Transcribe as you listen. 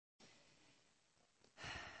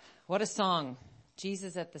What a song.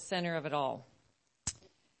 Jesus at the center of it all.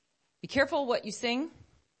 Be careful what you sing.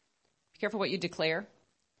 Be careful what you declare.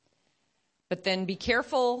 But then be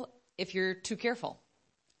careful if you're too careful.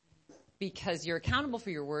 Because you're accountable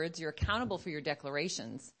for your words. You're accountable for your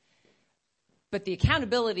declarations. But the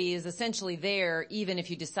accountability is essentially there even if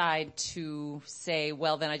you decide to say,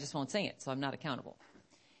 well, then I just won't sing it, so I'm not accountable.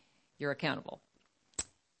 You're accountable.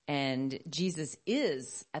 And Jesus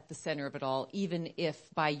is at the center of it all, even if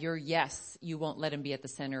by your yes, you won't let him be at the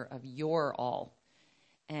center of your all.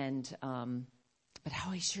 And, but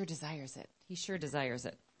how he sure desires it. He sure desires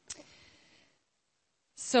it.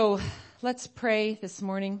 So let's pray this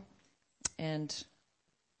morning, and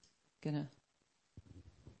gonna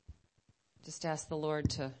just ask the Lord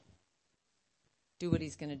to do what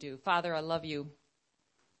he's going to do. Father, I love you.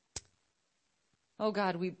 Oh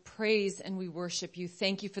God, we praise and we worship you.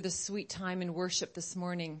 Thank you for the sweet time in worship this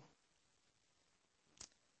morning.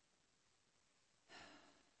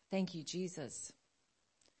 Thank you, Jesus.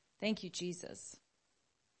 Thank you, Jesus.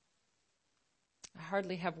 I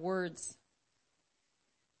hardly have words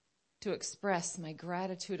to express my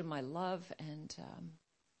gratitude and my love and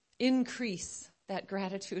increase that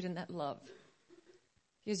gratitude and that love,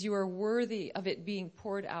 because you are worthy of it being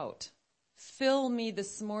poured out. Fill me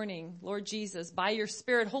this morning, Lord Jesus, by your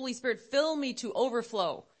Spirit, Holy Spirit, fill me to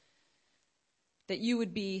overflow, that you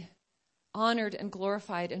would be honored and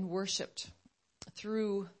glorified and worshiped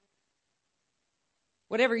through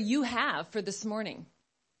whatever you have for this morning.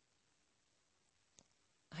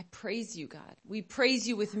 I praise you, God. We praise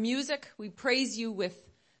you with music. We praise you with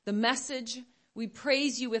the message. We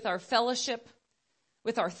praise you with our fellowship,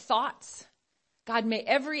 with our thoughts. God, may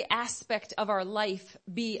every aspect of our life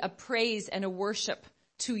be a praise and a worship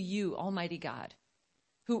to you, Almighty God,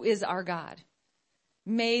 who is our God.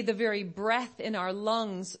 May the very breath in our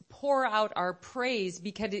lungs pour out our praise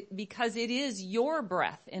because it is your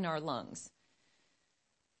breath in our lungs.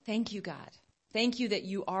 Thank you, God. Thank you that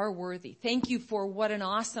you are worthy. Thank you for what an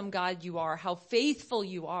awesome God you are, how faithful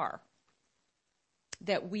you are,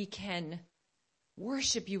 that we can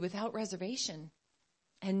worship you without reservation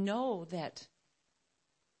and know that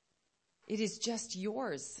it is just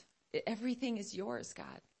yours. Everything is yours, God.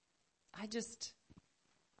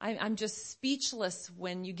 I'm just speechless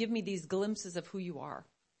when you give me these glimpses of who you are.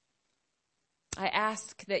 I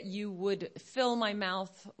ask that you would fill my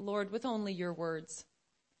mouth, Lord, with only your words.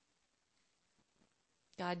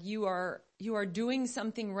 God, you are doing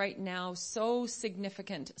something right now so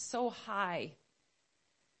significant, so high,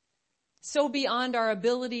 so beyond our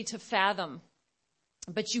ability to fathom.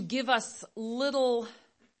 But you give us little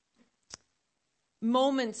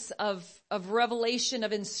moments of revelation,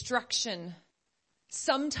 of instruction,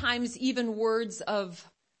 sometimes even words of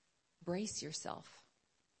brace yourself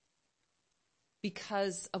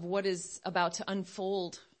because of what is about to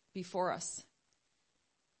unfold before us.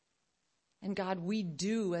 And God, we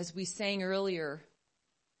do, as we sang earlier,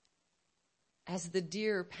 as the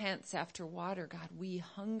deer pants after water, God, we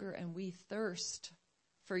hunger and we thirst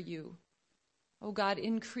for you. Oh God,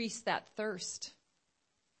 increase that thirst.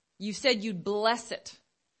 You said you'd bless it.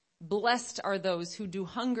 Blessed are those who do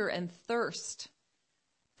hunger and thirst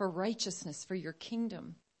for righteousness, for your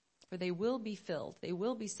kingdom, for they will be filled. They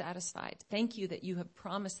will be satisfied. Thank you that you have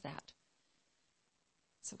promised that.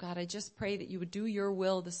 So God, I just pray that you would do your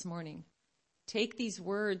will this morning. Take these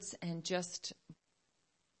words and just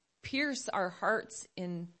pierce our hearts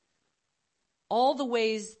in all the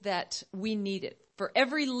ways that we need it. For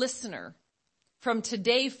every listener from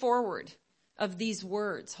today forward of these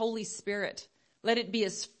words, Holy Spirit, let it be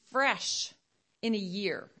as fresh in a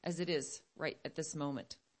year as it is right at this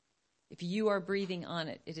moment. If you are breathing on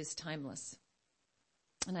it, it is timeless.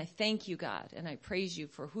 And I thank you, God, and I praise you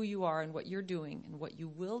for who you are and what you're doing and what you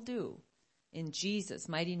will do in Jesus'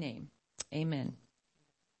 mighty name. Amen.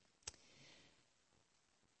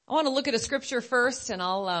 I want to look at a scripture first, and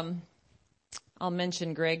I'll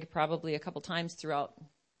mention Greg probably a couple times throughout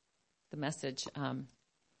the message.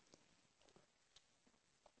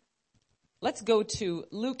 Let's go to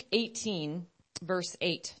Luke 18, verse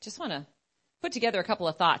 8. Just want to put together a couple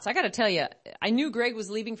of thoughts. I got to tell you, I knew Greg was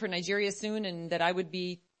leaving for Nigeria soon and that I would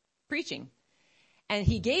be preaching. And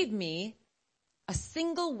he gave me a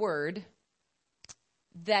single word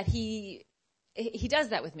that he does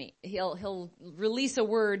that with me. He'll release a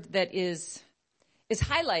word that is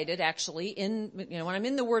highlighted actually in, when I'm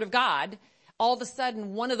in the Word of God, all of a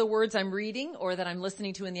sudden one of the words I'm reading or that I'm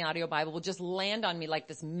listening to in the audio Bible will just land on me like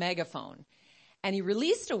this megaphone. And he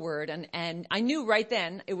released a word and I knew right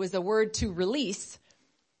then it was a word to release,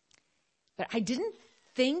 but I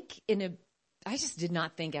just did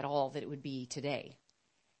not think at all that it would be today.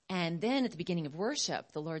 And then at the beginning of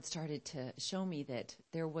worship, the Lord started to show me that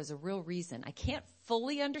there was a real reason. I can't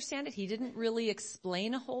fully understand it. He didn't really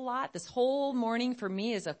explain a whole lot. This whole morning for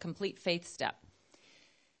me is a complete faith step.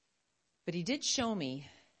 But he did show me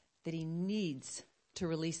that he needs to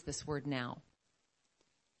release this word now.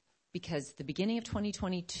 Because the beginning of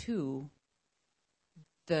 2022,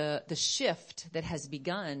 the shift that has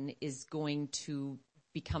begun is going to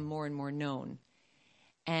become more and more known.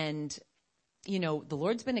 And you know, the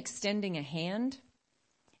Lord's been extending a hand,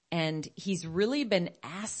 and he's really been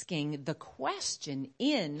asking the question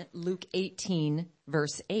in Luke 18,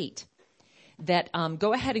 verse 8. That,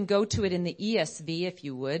 go ahead and go to it in the ESV, if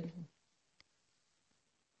you would.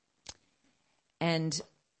 And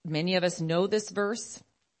many of us know this verse.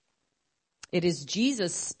 It is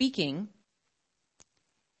Jesus speaking,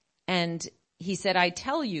 and he said, I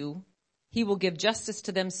tell you, he will give justice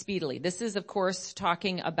to them speedily. This is, of course,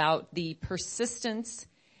 talking about the persistence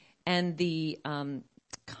and the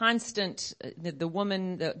constant, the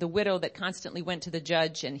woman, the widow that constantly went to the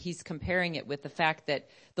judge, and he's comparing it with the fact that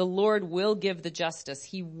the Lord will give the justice.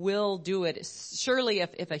 He will do it. Surely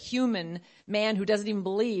if a human man who doesn't even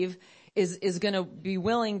believe is going to be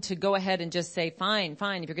willing to go ahead and just say, fine,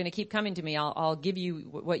 if you're going to keep coming to me, I'll give you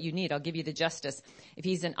what you need. I'll give you the justice. If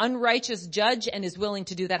he's an unrighteous judge and is willing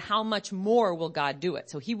to do that, how much more will God do it?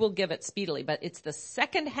 So he will give it speedily. But it's the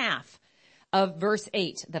second half of verse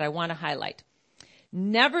 8 that I want to highlight.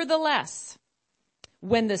 Nevertheless,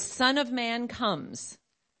 when the Son of Man comes,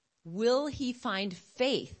 will he find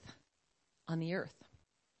faith on the earth?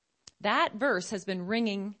 That verse has been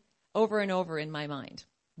ringing over and over in my mind.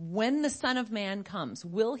 When the Son of Man comes,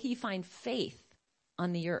 will he find faith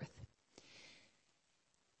on the earth?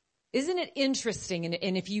 Isn't it interesting?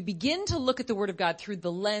 And if you begin to look at the Word of God through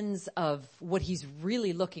the lens of what he's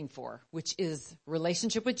really looking for, which is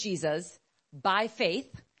relationship with Jesus by faith,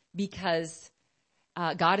 because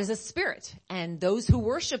God is a spirit, and those who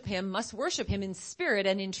worship him must worship him in spirit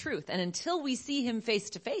and in truth. And until we see him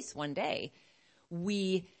face to face one day,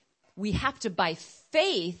 we have to, by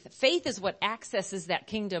faith is what accesses that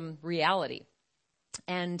kingdom reality.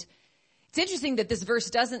 And it's interesting that this verse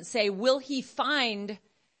doesn't say, will he find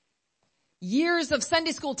years of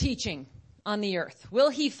Sunday school teaching on the earth? Will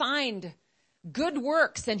he find good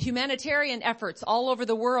works and humanitarian efforts all over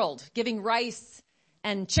the world, giving rice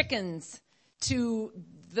and chickens to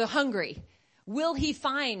the hungry? Will he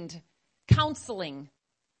find counseling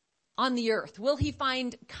on the earth? Will he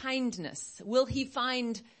find kindness? Will he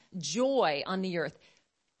find joy on the earth?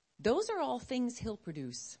 Those are all things he'll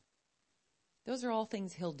produce. Those are all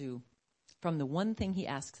things he'll do from the one thing he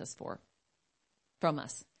asks us for from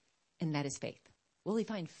us, and that is faith. Will he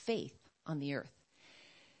find faith on the earth?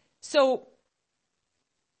 So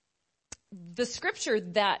the scripture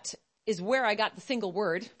that is where I got the single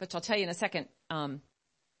word, which I'll tell you in a second, that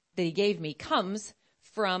he gave me, comes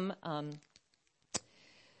from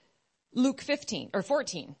Luke 15 or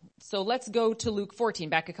 14. So let's go to Luke 14,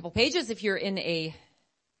 back a couple pages if you're in a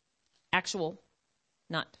actual,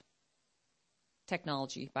 not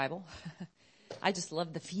technology Bible. I just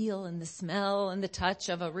love the feel and the smell and the touch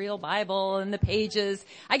of a real Bible and the pages.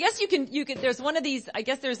 I guess you can, there's one of these, I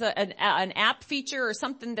guess there's an app feature or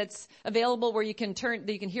something that's available where you can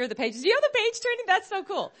hear the pages. You know the page turning? That's so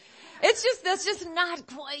cool. That's just not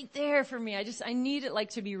quite there for me. I need it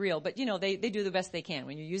to be real. But they do the best they can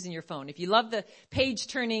when you're using your phone. If you love the page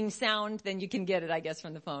turning sound, then you can get it, I guess,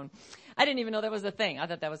 from the phone. I didn't even know that was a thing. I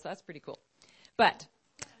thought that's pretty cool. But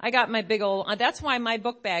I got my big old, that's why my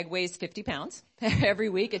book bag weighs 50 pounds. Every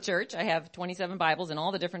week at church, I have 27 Bibles in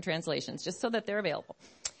all the different translations, just so that they're available.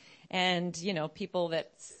 And, people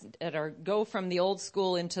that go from the old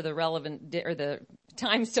school into the relevant, or the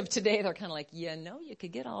times of today, they're kind of like, you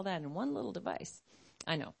could get all that in one little device.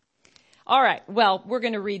 I know. All right. Well, we're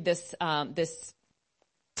going to read this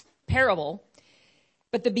parable.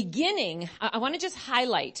 But the beginning, I want to just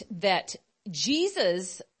highlight that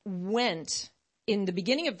Jesus went in the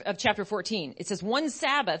beginning of chapter 14. It says, one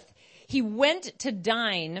Sabbath, he went to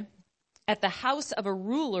dine at the house of a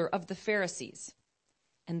ruler of the Pharisees,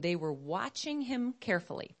 and they were watching him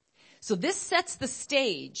carefully. So this sets the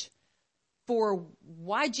stage for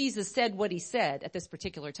why Jesus said what he said at this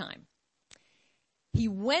particular time. He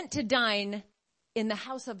went to dine in the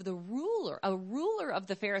house of a ruler of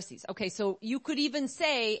the Pharisees. Okay, so you could even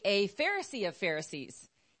say a Pharisee of Pharisees.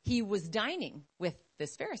 He was dining with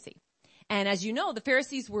this Pharisee. And as you know, the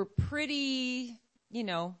Pharisees were pretty,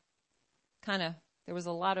 there was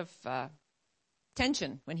a lot of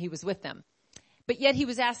tension when he was with them. But yet he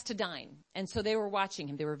was asked to dine. And so they were watching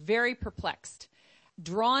him. They were very perplexed,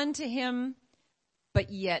 drawn to him,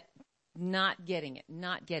 but yet Not getting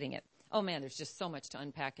it. Oh man, there's just so much to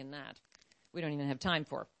unpack in that. We don't even have time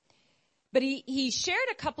for. But he shared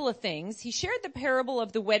a couple of things. He shared the parable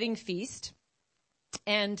of the wedding feast.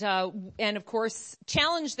 And of course,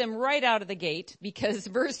 challenged them right out of the gate, because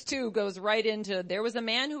verse 2 goes right into, there was a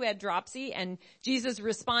man who had dropsy, and Jesus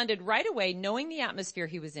responded right away, knowing the atmosphere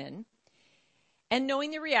he was in and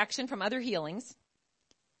knowing the reaction from other healings.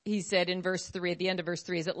 He said in verse 3, at the end of verse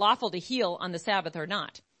 3, is it lawful to heal on the Sabbath or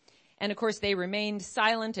not? And of course, they remained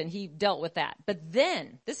silent, and he dealt with that. But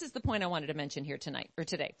then, this is the point I wanted to mention here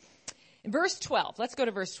today. In verse 12, let's go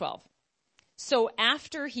to verse 12. So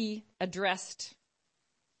after he addressed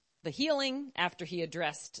the healing, after he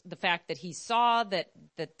addressed the fact that he saw that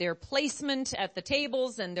their placement at the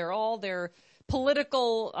tables and their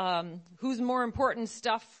political, who's more important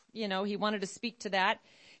stuff, he wanted to speak to that.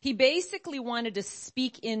 He basically wanted to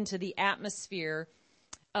speak into the atmosphere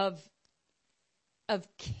of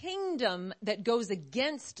kingdom that goes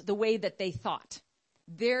against the way that they thought.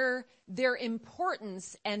 Their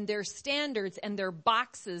importance and their standards and their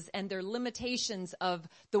boxes and their limitations of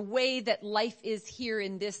the way that life is here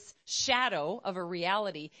in this shadow of a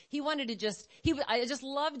reality. He wanted to I just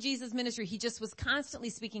love Jesus' ministry. He just was constantly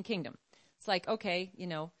speaking kingdom. It's like, okay,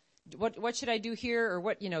 what should I do here?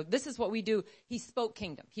 Or this is what we do. He spoke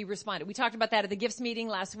kingdom. He responded. We talked about that at the gifts meeting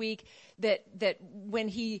last week, that when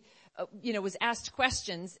he, was asked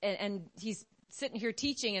questions and he's sitting here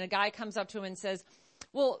teaching, and a guy comes up to him and says,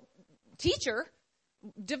 well, teacher,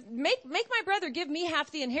 make my brother give me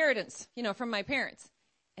half the inheritance, from my parents.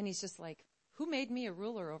 And he's just like, who made me a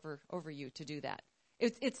ruler over you to do that?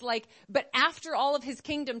 It's like, but after all of his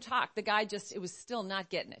kingdom talk, the guy it was still not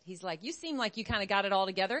getting it. He's like, you seem like you kind of got it all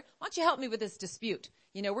together. Why don't you help me with this dispute?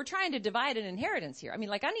 We're trying to divide an inheritance here. I mean,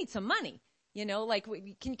 I need some money,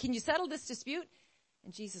 can you settle this dispute?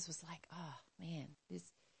 And Jesus was like, oh man,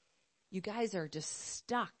 you guys are just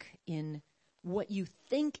stuck in what you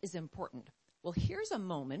think is important. Well, here's a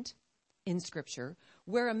moment in Scripture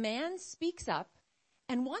where a man speaks up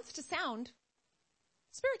and wants to sound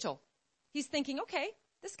spiritual. He's thinking, okay,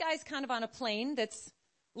 this guy's kind of on a plane that's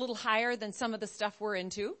a little higher than some of the stuff we're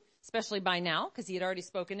into, especially by now, because he had already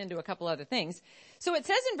spoken into a couple other things. So it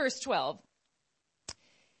says in verse 12,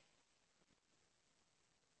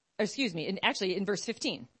 in verse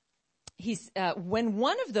 15, when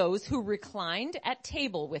one of those who reclined at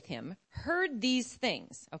table with him heard these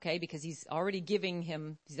things, okay, because he's already giving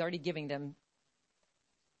them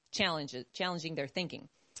challenging their thinking.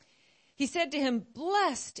 He said to him,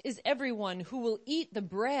 blessed is everyone who will eat the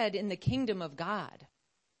bread in the kingdom of God.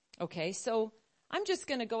 Okay, so I'm just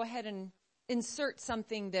going to go ahead and insert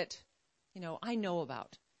something that, I know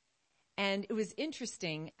about. And it was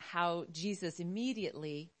interesting how Jesus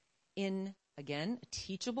immediately, in, again, a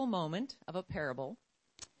teachable moment of a parable,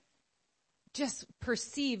 just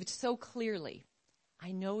perceived so clearly.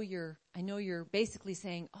 I know you're basically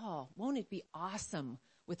saying, oh, won't it be awesome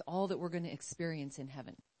with all that we're going to experience in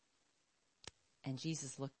heaven? And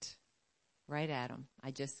Jesus looked right at him. I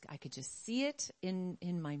could just see it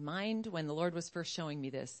in my mind when the Lord was first showing me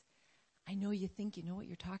this. I know you think you know what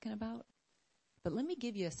you're talking about, but let me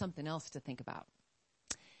give you something else to think about.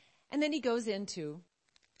 And then he goes into,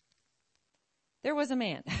 there was a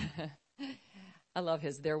man. I love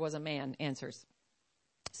his there was a man answers.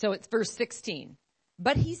 So it's verse 16.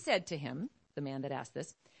 But he said to him, the man that asked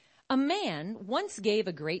this, a man once gave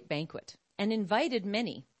a great banquet and invited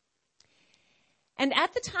many. And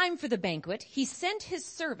at the time for the banquet, he sent his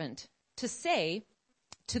servant to say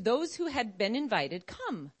to those who had been invited,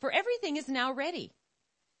 come, for everything is now ready.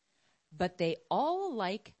 But they all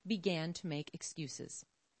alike began to make excuses.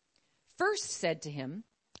 First said to him,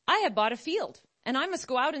 I have bought a field, and I must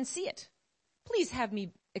go out and see it. Please have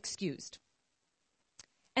me excused.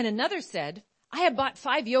 And another said, I have bought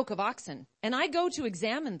 5 yoke of oxen, and I go to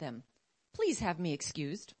examine them. Please have me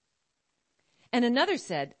excused. And another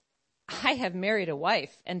said, I have married a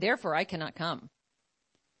wife, and therefore I cannot come.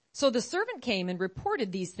 So the servant came and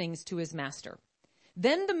reported these things to his master.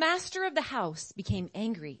 Then the master of the house became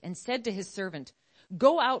angry and said to his servant,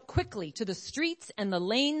 go out quickly to the streets and the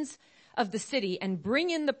lanes of the city and bring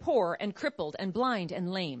in the poor and crippled and blind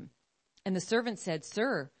and lame. And the servant said,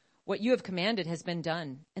 Sir, what you have commanded has been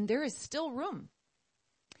done, and there is still room.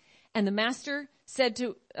 And the master said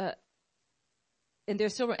to the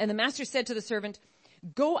servant,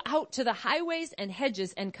 go out to the highways and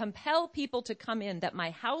hedges and compel people to come in, that my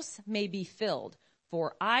house may be filled.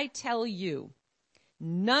 For I tell you,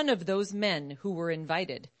 none of those men who were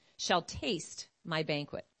invited shall taste my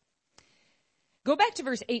banquet. Go back to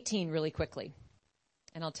verse 18 really quickly,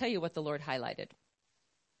 and I'll tell you what the Lord highlighted.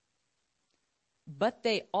 But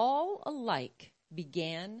they all alike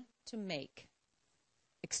began to make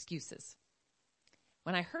excuses.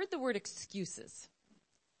 When I heard the word excuses,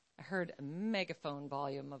 I heard a megaphone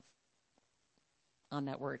volume on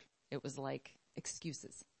that word. It was like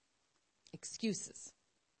excuses. Excuses.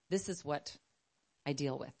 This is what I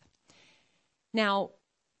deal with. Now,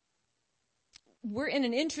 we're in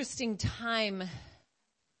an interesting time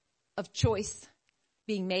of choice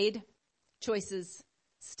being made, choices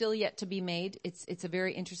still yet to be made. It's a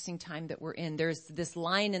very interesting time that we're in. There's this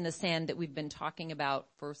line in the sand that we've been talking about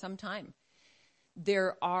for some time.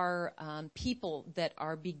 There are people that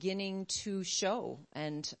are beginning to show,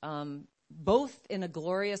 and both in a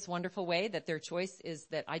glorious, wonderful way, that their choice is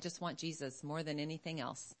that I just want Jesus more than anything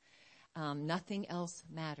else. Nothing else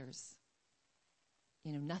matters.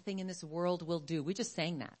 Nothing in this world will do. We just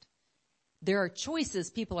sang that. There are choices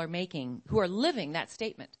people are making who are living that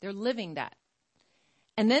statement. They're living that.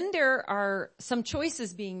 And then there are some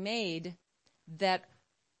choices being made that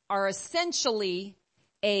are essentially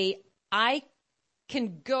I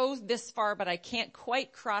can go this far, but I can't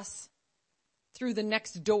quite cross through the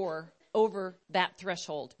next door over that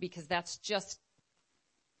threshold, because that's just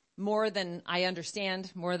more than I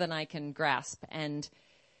understand, more than I can grasp. And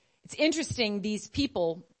it's interesting, these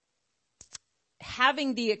people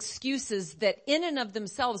having the excuses that in and of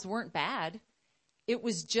themselves weren't bad. It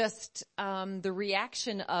was just the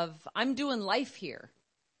reaction of, I'm doing life here.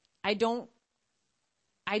 I don't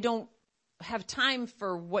have time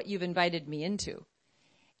for what you've invited me into.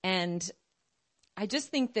 And I just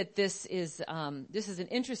think that this is an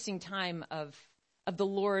interesting time of the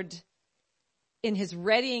Lord in his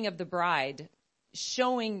readying of the bride,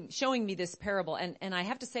 showing me this parable. And I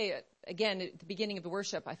have to say, again, at the beginning of the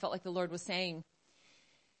worship, I felt like the Lord was saying,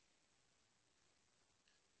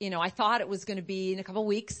 I thought it was going to be in a couple of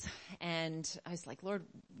weeks, and I was like, Lord,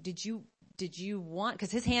 did you want,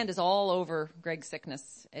 because his hand is all over Greg's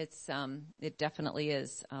sickness. It definitely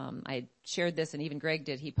is. I shared this, and even Greg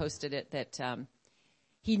did. He posted it, that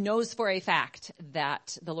he knows for a fact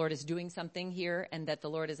that the Lord is doing something here, and that the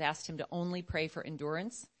Lord has asked him to only pray for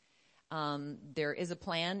endurance. There is a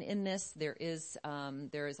plan in this. There is,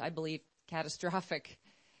 I believe, catastrophic,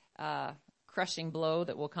 crushing blow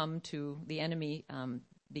that will come to the enemy,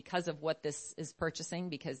 because of what this is purchasing,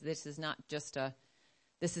 because this is not just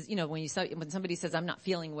when somebody says, I'm not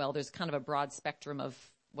feeling well, there's kind of a broad spectrum of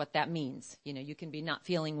what that means. You can be not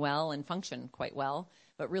feeling well and function quite well,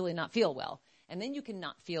 but really not feel well. And then you can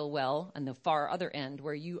not feel well on the far other end,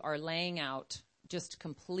 where you are laying out just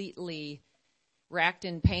completely racked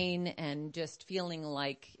in pain and just feeling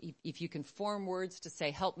like if you can form words to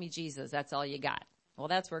say, help me, Jesus, that's all you got. Well,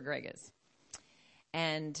 that's where Greg is.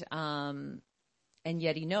 And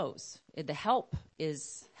yet he knows the help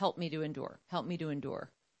is help me to endure,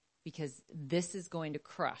 because this is going to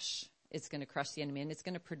crush. It's going to crush the enemy, and it's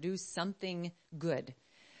going to produce something good.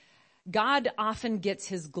 God often gets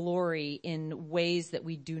his glory in ways that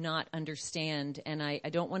we do not understand. And I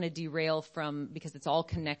don't want to derail because it's all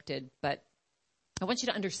connected, but I want you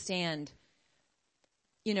to understand,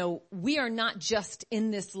 we are not just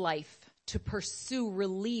in this life to pursue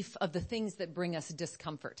relief of the things that bring us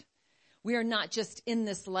discomfort. We are not just in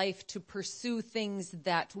this life to pursue things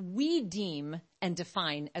that we deem and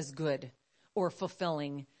define as good or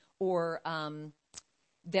fulfilling or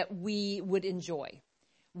that we would enjoy.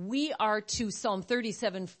 We are to, Psalm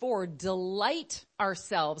 37:4, delight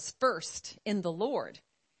ourselves first in the Lord,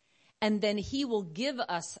 and then he will give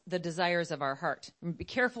us the desires of our heart. And be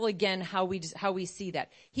careful again how we see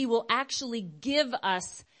that. He will actually give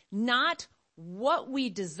us not what we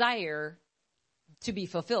desire to be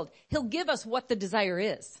fulfilled. He'll give us what the desire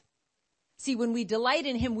is. See, when we delight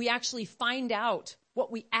in him, we actually find out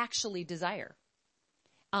what we actually desire.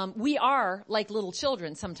 We are like little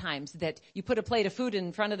children sometimes, that you put a plate of food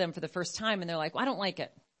in front of them for the first time and they're like, well, I don't like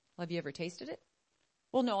it. Well, have you ever tasted it?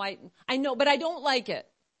 Well, no, I know, but I don't like it.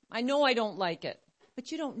 I know I don't like it.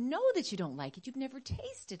 But you don't know that you don't like it. You've never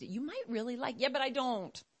tasted it. You might really like it. Yeah, but I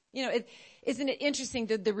don't. Isn't it interesting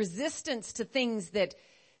that the resistance to things that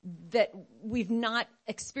we've not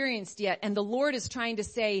experienced yet. And the Lord is trying to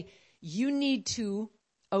say, you need to,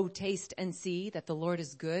 taste and see that the Lord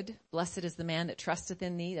is good. Blessed is the man that trusteth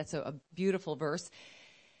in thee. That's a beautiful verse.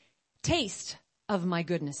 Taste of my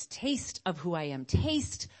goodness. Taste of who I am.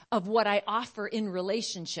 Taste of what I offer in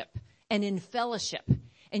relationship and in fellowship.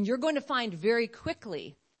 And you're going to find very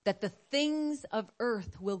quickly that the things of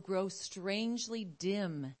earth will grow strangely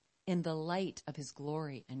dim in the light of his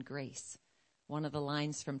glory and grace. One of the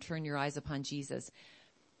lines from Turn Your Eyes Upon Jesus.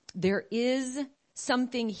 There is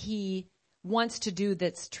something he wants to do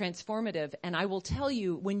that's transformative. And I will tell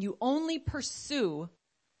you, when you only pursue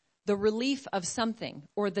the relief of something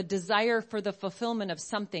or the desire for the fulfillment of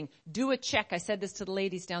something, do a check. I said this to the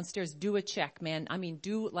ladies downstairs. Do a check, man. I mean,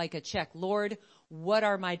 do like a check. Lord, what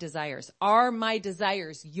are my desires? Are my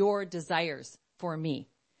desires your desires for me?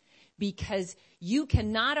 Because you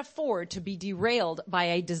cannot afford to be derailed by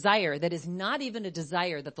a desire that is not even a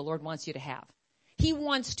desire that the Lord wants you to have. He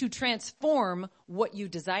wants to transform what you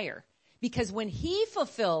desire. Because when he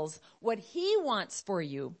fulfills what he wants for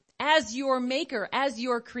you, as your maker, as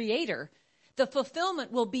your creator, the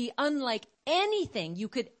fulfillment will be unlike anything you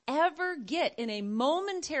could ever get in a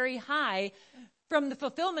momentary high from the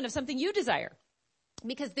fulfillment of something you desire.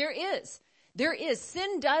 Because there is,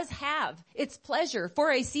 sin does have its pleasure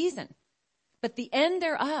for a season, but the end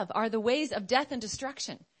thereof are the ways of death and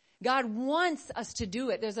destruction. God wants us to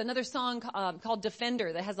do it. There's another song called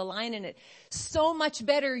Defender that has a line in it. So much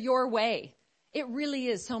better your way. It really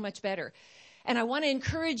is so much better. And I want to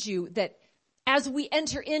encourage you that as we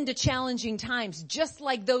enter into challenging times, just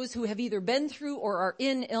like those who have either been through or are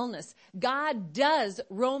in illness, God does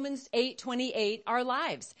Romans 8:28 our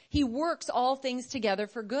lives. He works all things together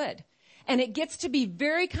for good. And it gets to be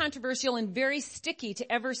very controversial and very sticky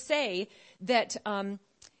to ever say that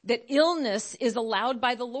illness is allowed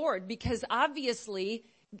by the Lord, because obviously,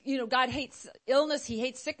 God hates illness, he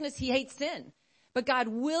hates sickness, he hates sin. But God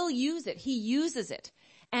will use it. He uses it.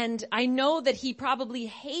 And I know that he probably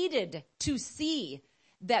hated to see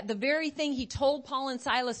that the very thing he told Paul and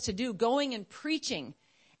Silas to do, going and preaching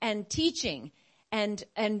and teaching and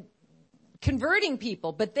converting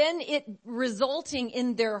people, but then it resulting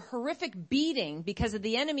in their horrific beating because of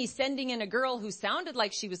the enemy sending in a girl who sounded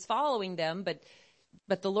like she was following them, but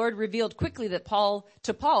the Lord revealed quickly that Paul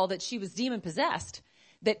that she was demon possessed.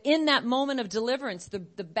 That in that moment of deliverance, the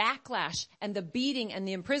backlash and the beating and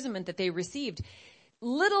the imprisonment that they received,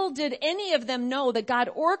 little did any of them know that God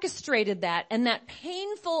orchestrated that and that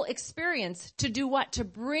painful experience to do what? To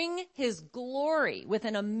bring his glory with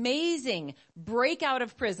an amazing breakout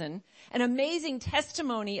of prison, an amazing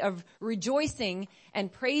testimony of rejoicing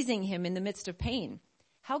and praising him in the midst of pain.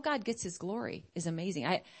 How God gets his glory is amazing.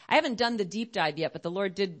 I haven't done the deep dive yet, but the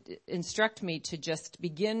Lord did instruct me to just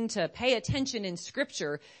begin to pay attention in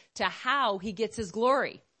Scripture to how he gets his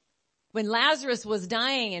glory. When Lazarus was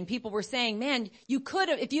dying and people were saying, man, you could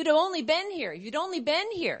have, if you'd only been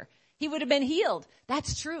here, he would have been healed.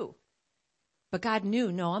 That's true. But God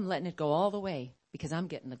knew, no, I'm letting it go all the way because I'm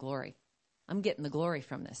getting the glory. I'm getting the glory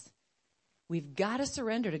from this. We've got to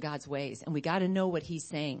surrender to God's ways, and we got to know what he's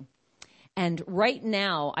saying. And right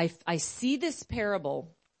now, I see this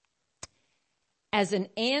parable as an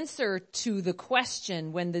answer to the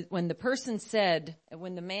question when the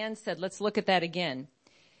man said, let's look at that again.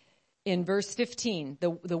 In verse 15,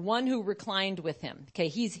 the one who reclined with him. Okay,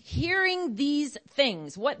 he's hearing these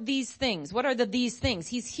things. What these things? What are these things?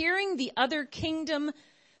 He's hearing the other kingdom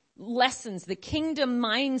lessons, the kingdom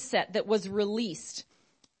mindset that was released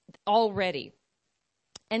already.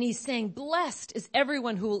 And he's saying, blessed is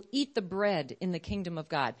everyone who will eat the bread in the kingdom of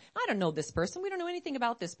God. I don't know this person. We don't know anything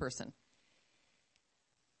about this person.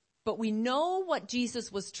 But we know what Jesus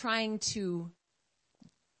was trying to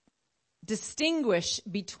distinguish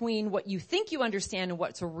between what you think you understand and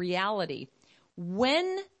what's a reality.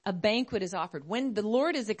 When a banquet is offered, when the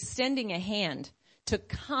Lord is extending a hand to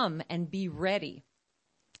come and be ready,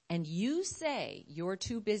 and you say you're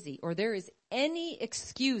too busy, or there is any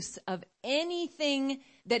excuse of anything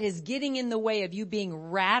that is getting in the way of you being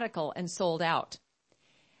radical and sold out,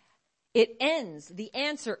 the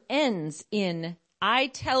answer ends in, I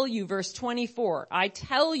tell you, verse 24, I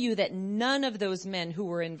tell you that none of those men who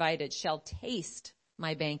were invited shall taste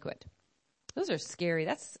my banquet. Those are scary.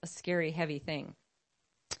 That's a scary, heavy thing.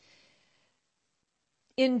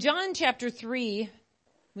 In John chapter 3,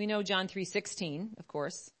 we know John 3:16, of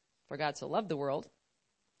course, for God so loved the world,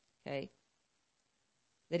 okay,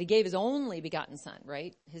 that he gave his only begotten son,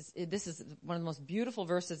 right? This is one of the most beautiful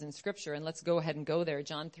verses in Scripture, and let's go ahead and go there,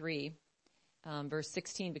 John 3, verse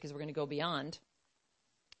 16, because we're going to go beyond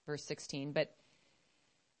verse 16. But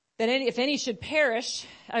that if any should perish,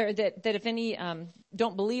 or that if any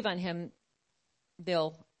don't believe on him,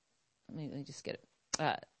 let me just get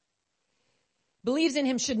it. Believes in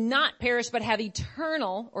him should not perish, but have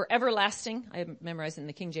eternal or everlasting, I have memorized in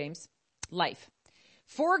the King James, life.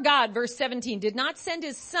 For God, verse 17, did not send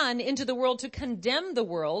his son into the world to condemn the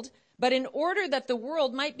world, but in order that the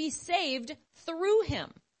world might be saved through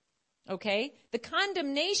him. Okay? The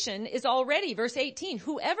condemnation is already, verse 18,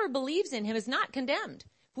 whoever believes in him is not condemned.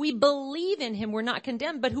 If we believe in him, we're not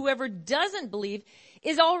condemned, but whoever doesn't believe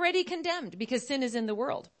is already condemned because sin is in the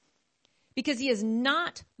world. because he has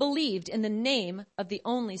not believed in the name of the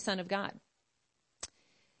only Son of God.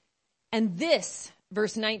 And this,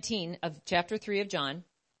 verse 19 of chapter 3 of John,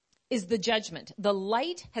 is the judgment. The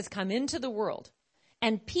light has come into the world,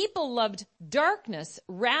 and people loved darkness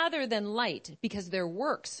rather than light because their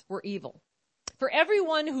works were evil. For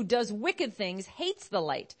everyone who does wicked things hates the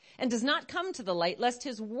light and does not come to the light, lest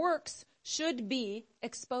his works should be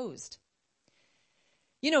exposed.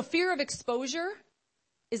 You know, fear of exposure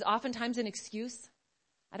is oftentimes an excuse.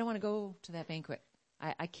 I don't want to go to that banquet.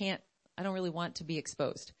 I don't really want to be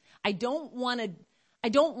exposed. I don't want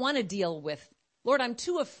to deal with, Lord, I'm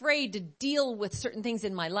too afraid to deal with certain things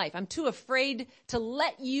in my life. I'm too afraid to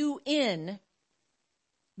let you in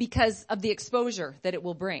because of the exposure that it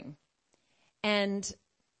will bring. And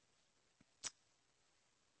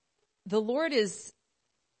the Lord is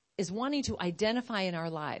wanting to identify in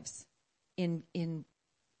our lives in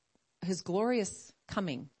his glorious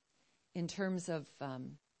coming, in terms of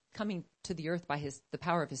coming to the earth by the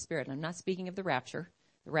power of his Spirit. And I'm not speaking of the rapture.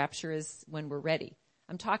 The rapture is when we're ready.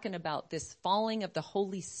 I'm talking about this falling of the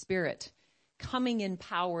Holy Spirit coming in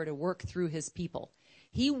power to work through his people.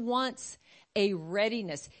 He wants a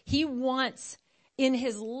readiness. He wants, in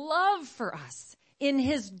his love for us, in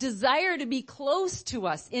his desire to be close to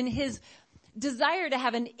us, in his desire to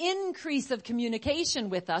have an increase of communication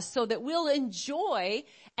with us so that we'll enjoy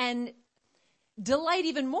and delight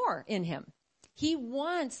even more in him. He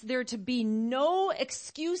wants there to be no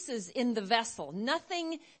excuses in the vessel,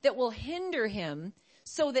 nothing that will hinder him,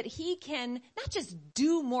 so that he can not just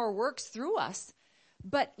do more works through us,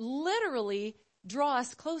 but literally draw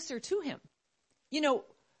us closer to him. You know,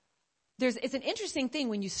 it's an interesting thing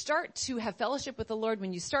when you start to have fellowship with the Lord,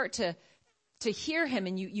 when you start to hear him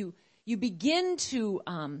and you begin to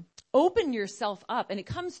open yourself up, and it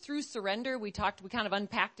comes through surrender. We kind of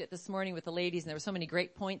unpacked it this morning with the ladies, and there were so many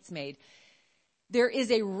great points made. There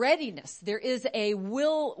is a readiness. There is a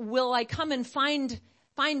will I come and find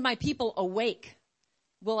my people awake?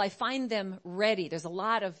 Will I find them ready? There's a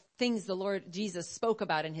lot of things the Lord Jesus spoke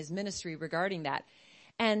about in his ministry regarding that.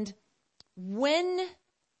 And when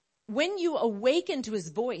you awaken to his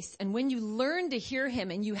voice, and when you learn to hear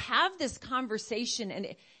him, and you have this conversation,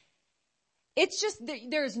 and it's just,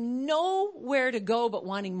 there's nowhere to go but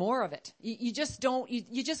wanting more of it. You just don't,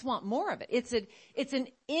 you just want more of it. It's an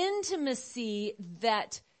intimacy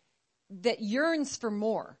that yearns for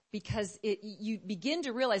more, because you begin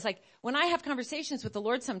to realize, like when I have conversations with the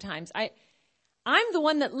Lord sometimes, I'm the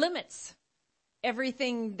one that limits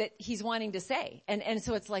everything that he's wanting to say. And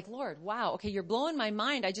so it's like, Lord, wow, okay, you're blowing my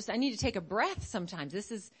mind. I need to take a breath sometimes.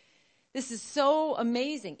 This is so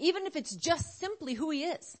amazing. Even if it's just simply who he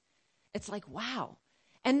is. It's like, wow.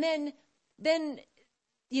 And then,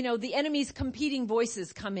 you know, the enemy's competing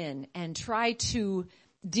voices come in and try to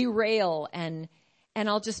derail, and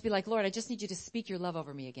I'll just be like, Lord, I just need you to speak your love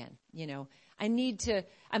over me again. You know,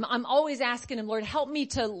 I'm always asking him, Lord, help me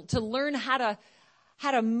to learn how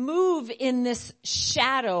to move in this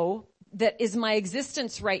shadow that is my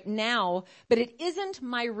existence right now, but it isn't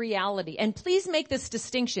my reality. And please make this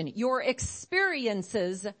distinction. Your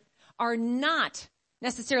experiences are not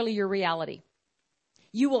necessarily your reality.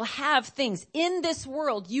 You will have things in this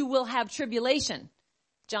world. You will have tribulation,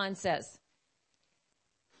 John says.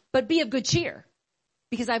 But be of good cheer,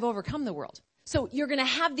 because I've overcome the world. So you're going to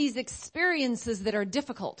have these experiences that are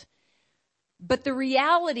difficult. But the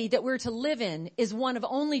reality that we're to live in is one of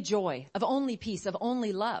only joy, of only peace, of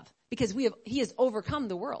only love, because he has overcome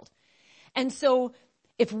the world. And so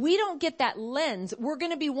if we don't get that lens, we're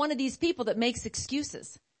going to be one of these people that makes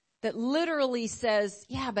excuses, that literally says,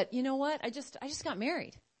 yeah, but you know what? I just got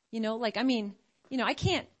married. You know, like, I mean, you know, I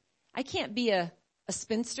can't be a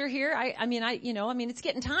spinster here. It's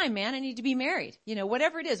getting time, man. I need to be married. You know,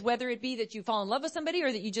 whatever it is, whether it be that you fall in love with somebody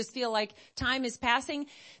or that you just feel like time is passing.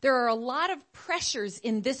 There are a lot of pressures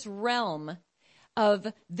in this realm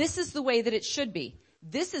of this is the way that it should be.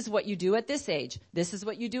 This is what you do at this age. This is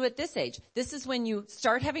what you do at this age. This is when you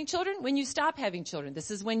start having children, when you stop having children. This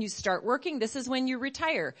is when you start working. This is when you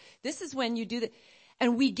retire. This is when you do that.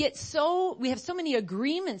 And we have so many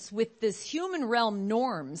agreements with this human realm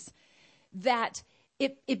norms that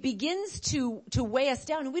it begins to weigh us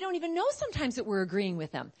down. And we don't even know sometimes that we're agreeing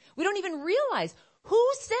with them. We don't even realize who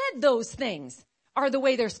said those things are the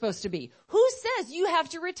way they're supposed to be. Who says you have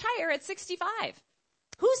to retire at 65?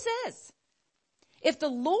 Who says? If the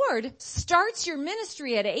Lord starts your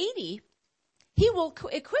ministry at 80, he will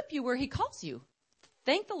equip you where he calls you.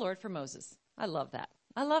 Thank the Lord for Moses. I love that.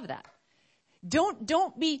 I love that.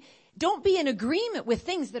 Don't be in agreement with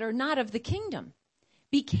things that are not of the kingdom.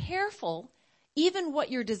 Be careful even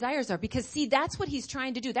what your desires are. Because see, that's what he's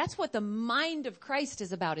trying to do. That's what the mind of Christ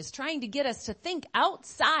is about, is trying to get us to think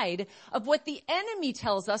outside of what the enemy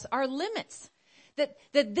tells us are limits.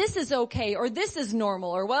 That this is okay, or this is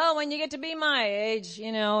normal, or well, when you get to be my age,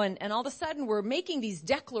 and all of a sudden we're making these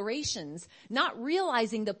declarations, not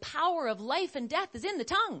realizing the power of life and death is in the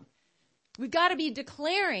tongue. We've got to be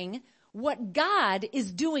declaring what God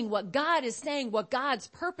is doing, what God is saying, what God's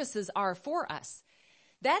purposes are for us.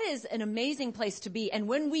 That is an amazing place to be. And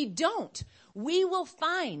when we don't, we will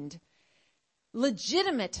find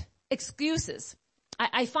legitimate excuses.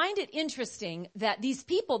 I find it interesting that these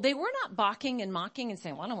people, they were not balking and mocking and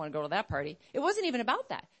saying, well, I don't want to go to that party. It wasn't even about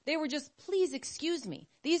that. They were just, please excuse me.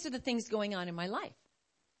 These are the things going on in my life.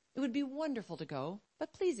 It would be wonderful to go,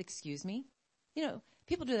 but please excuse me.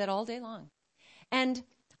 People do that all day long. And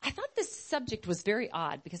I thought this subject was very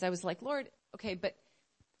odd because I was like, Lord, okay, but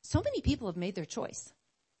so many people have made their choice.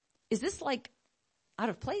 Is this out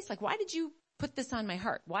of place? Why did you put this on my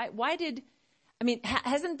heart?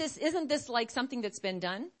 Isn't this something that's been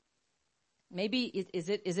done? Maybe, is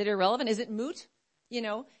it irrelevant? Is it moot?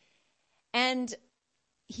 And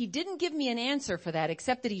he didn't give me an answer for that,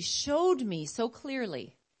 except that he showed me so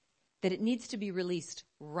clearly that it needs to be released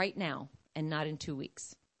right now and not in 2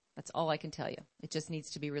 weeks. That's all I can tell you. It just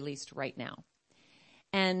needs to be released right now.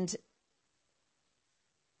 And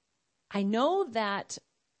I know that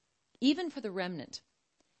even for the remnant,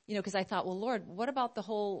 because I thought, well, Lord, what about the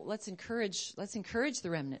whole, let's encourage the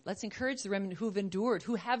remnant. Let's encourage the remnant who've endured,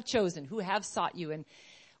 who have chosen, who have sought you. And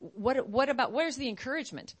where's the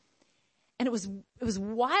encouragement? And it was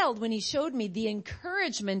wild when he showed me the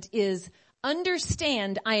encouragement is,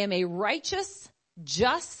 understand I am a righteous,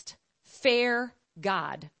 just, fair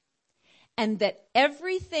God. And that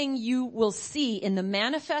everything you will see in the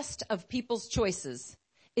manifest of people's choices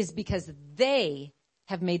is because they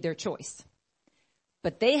have made their choice.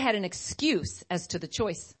 But they had an excuse as to the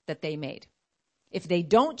choice that they made. If they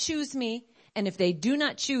don't choose me, and if they do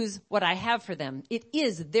not choose what I have for them, it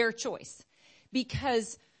is their choice.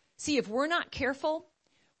 Because, see, if we're not careful,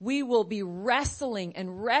 we will be wrestling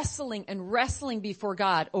before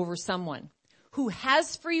God over someone who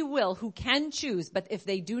has free will, who can choose. But if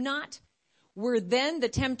they do not, we're then the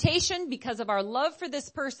temptation, because of our love for this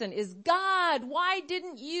person, is, God, why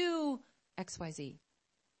didn't you XYZ?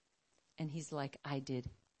 And he's like, I did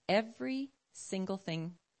every single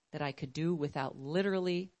thing that I could do without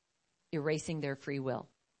literally erasing their free will.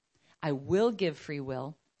 I will give free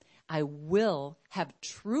will. I will have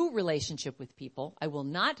true relationship with people. I will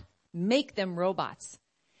not make them robots.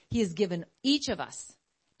 He has given each of us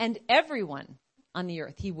and everyone on the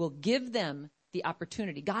earth, he will give them the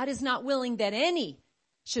opportunity. God is not willing that any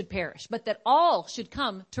should perish, but that all should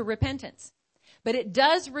come to repentance. But it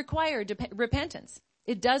does require repentance.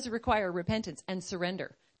 It does require repentance and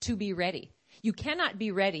surrender to be ready. You cannot be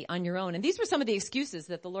ready on your own. And these were some of the excuses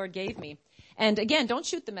that the Lord gave me. And again, don't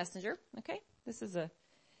shoot the messenger. Okay. This is a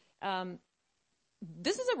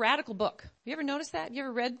radical book. Have you ever noticed that? Have you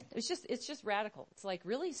ever read? It's just radical. It's like,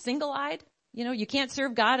 really? Single-eyed? You can't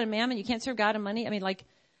serve God and mammon. You can't serve God and money.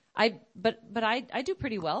 But I do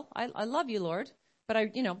pretty well. I love you, Lord. But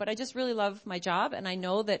I just really love my job. And I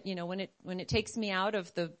know that, when it takes me out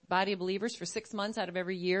of the body of believers for 6 months out of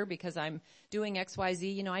every year because I'm doing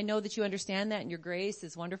XYZ, I know that you understand that and your grace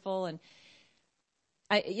is wonderful. And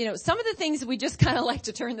some of the things we just kind of like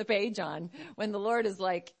to turn the page on when the Lord is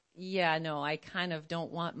like, yeah, no, I kind of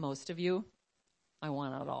don't want most of you. I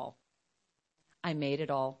want it all. I made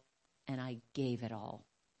it all and I gave it all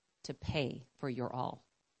to pay for your all.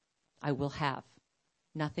 I will have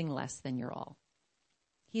nothing less than your all.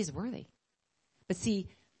 He is worthy. But see,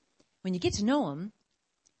 when you get to know him,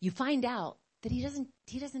 you find out that he doesn't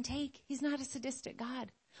take. He's not a sadistic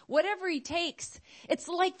God. Whatever he takes, it's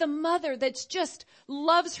like the mother that's just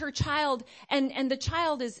loves her child and the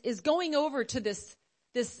child is going over to this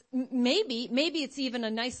maybe it's even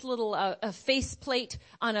a nice little a face plate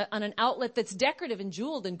on an outlet that's decorative and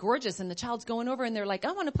jeweled and gorgeous, and the child's going over and they're like,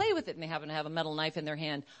 I want to play with it, and they happen to have a metal knife in their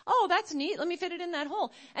hand. Oh, that's neat. Let me fit it in that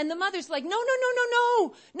hole. And the mother's like, no.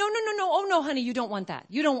 Oh no, honey, you don't want that.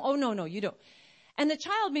 You don't. Oh no, you don't. And the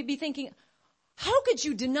child may be thinking, how could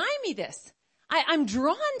you deny me this? I'm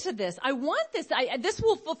drawn to this. I want this. This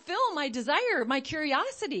will fulfill my desire, my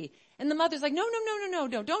curiosity. And the mother's like, no,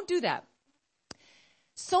 don't do that.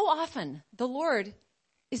 So often the Lord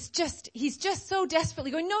he's just so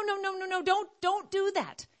desperately going, no, don't do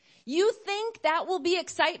that. You think that will be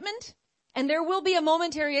excitement? And there will be a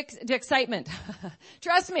momentary excitement.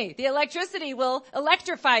 Trust me, the electricity will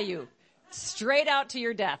electrify you straight out to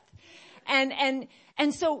your death. And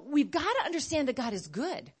so we've got to understand that God is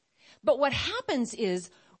good. But what happens is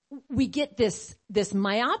we get this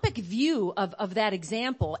myopic view of that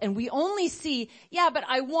example, and we only see, yeah, but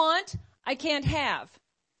I want, I can't have.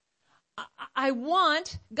 I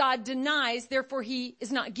want, God denies, therefore he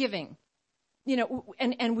is not giving. You know,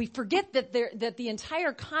 and we forget that the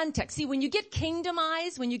entire context, see, when you get kingdom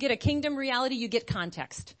eyes, when you get a kingdom reality, you get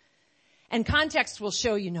context. And context will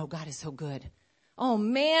show you, no, God is so good. Oh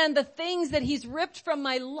man, the things that he's ripped from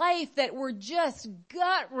my life that were just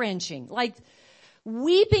gut-wrenching, like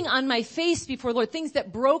weeping on my face before Lord, things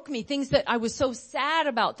that broke me, things that I was so sad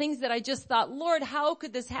about, things that I just thought, Lord, how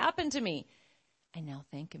could this happen to me? I now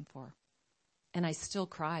thank him for. And I still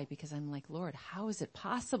cry because I'm like, Lord, how is it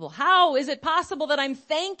possible? How is it possible that I'm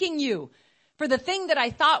thanking you for the thing that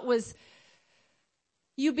I thought was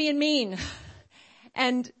you being mean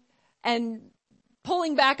and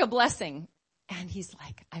pulling back a blessing? And he's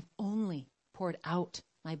like, I've only poured out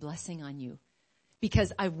my blessing on you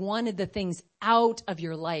because I wanted the things out of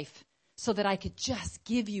your life so that I could just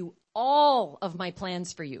give you all of my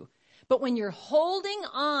plans for you. But when you're holding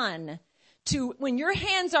on to, when your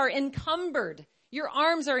hands are encumbered, your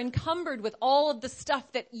arms are encumbered with all of the stuff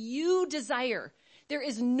that you desire, there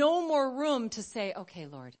is no more room to say, okay,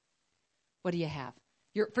 Lord, what do you have?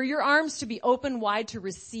 For your arms to be open wide to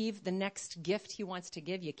receive the next gift he wants to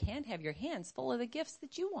give, you can't have your hands full of the gifts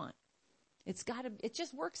that you want. It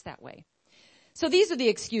just works that way. So these are the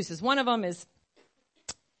excuses. One of them is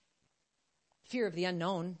fear of the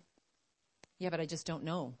unknown. Yeah, but I just don't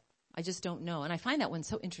know. I just don't know. And I find that one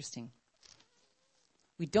so interesting.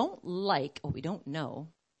 We don't like what we don't know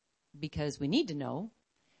because we need to know.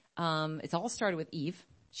 It's all started with Eve.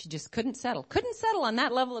 She just couldn't settle on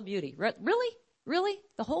that level of beauty. Really?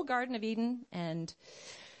 The whole Garden of Eden,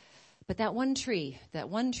 but that one tree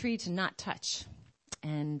to not touch.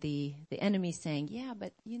 And the enemy saying, yeah,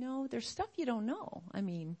 but you know, there's stuff you don't know. I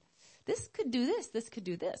mean, this could do this could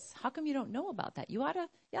do this. How come you don't know about that? You ought to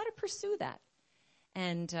pursue that.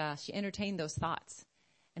 And she entertained those thoughts.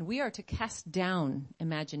 And we are to cast down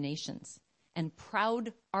imaginations and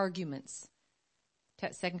proud arguments.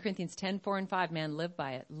 2 Corinthians 10:4-5, man, live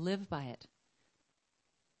by it.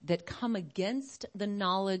 That come against the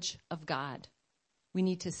knowledge of God. We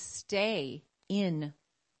need to stay in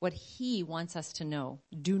what he wants us to know.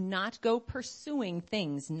 Do not go pursuing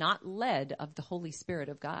things not led of the Holy Spirit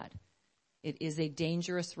of God. It is a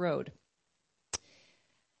dangerous road.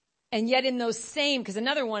 And yet in those same, because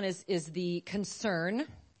another one is the concern.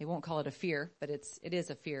 They won't call it a fear, but it is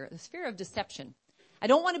a fear. This fear of deception. I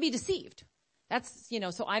don't want to be deceived. That's,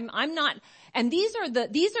 so I'm not, and these are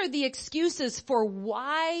the excuses for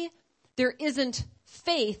why there isn't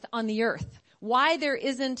faith on the earth, why there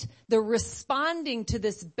isn't the responding to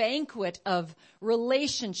this banquet of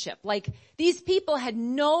relationship. Like these people had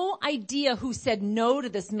no idea who said no to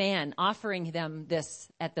this man offering them this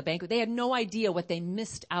at the banquet. They had no idea what they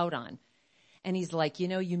missed out on. And he's like,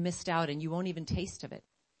 you missed out and you won't even taste of it.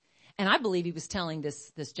 And I believe he was telling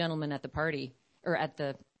this gentleman at the party or at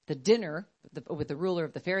the dinner with the ruler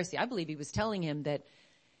of the Pharisee, I believe he was telling him that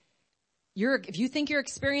if you think your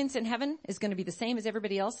experience in heaven is going to be the same as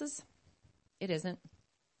everybody else's, it isn't.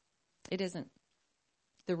 It isn't.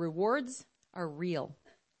 The rewards are real.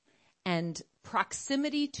 And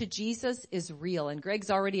proximity to Jesus is real. And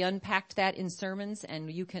Greg's already unpacked that in sermons,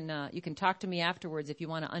 and you can talk to me afterwards if you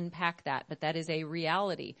want to unpack that. But that is a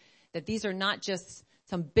reality, that these are not just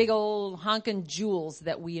some big old honking jewels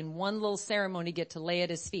that we in one little ceremony get to lay at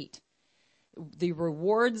his feet. The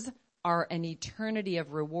rewards are an eternity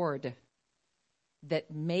of reward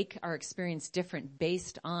that make our experience different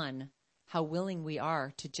based on how willing we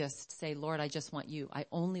are to just say, Lord, I just want you. I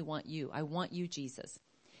only want you. I want you, Jesus.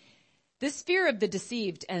 This fear of the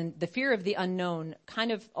deceived and the fear of the unknown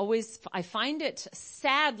kind of always, I find it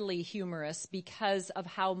sadly humorous because of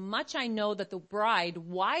how much I know that the bride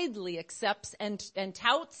widely accepts and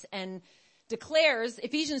touts and declares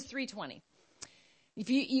Ephesians 3:20. If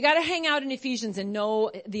you got to hang out in Ephesians and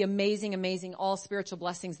know the amazing all spiritual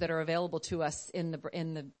blessings that are available to us in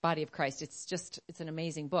the body of Christ. It's an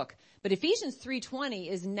amazing book. But Ephesians 3:20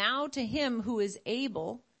 is now to him who is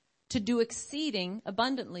able to do exceeding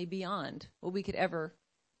abundantly beyond what we could ever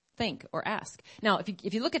think or ask. Now,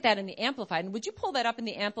 if you look at that in the Amplified, and would you pull that up in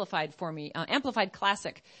the Amplified for me? Amplified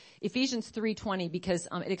Classic, Ephesians 3:20, because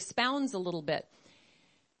it expounds a little bit.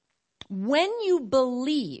 When you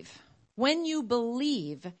believe,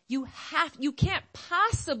 you can't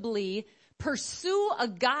possibly pursue a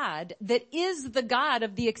God that is the God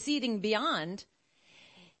of the exceeding beyond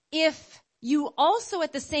if you also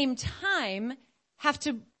at the same time have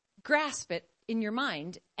to grasp it in your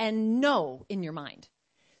mind and know in your mind.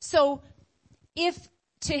 So if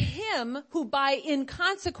to him who by in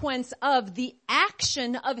consequence of the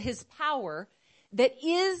action of his power that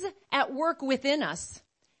is at work within us,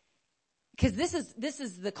 because this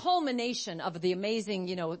is the culmination of the amazing,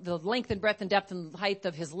 the length and breadth and depth and height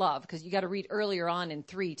of his love, because you got to read earlier on in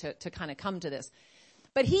 3 to kind of come to this.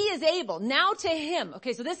 But he is able, now to him,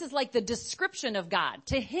 okay, so this is like the description of God,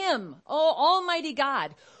 to him, Almighty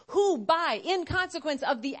God, who by, in consequence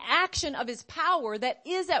of the action of his power that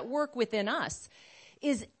is at work within us,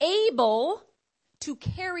 is able to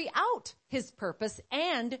carry out his purpose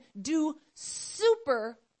and do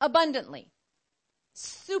super abundantly,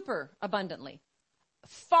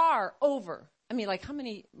 far over. I mean, like how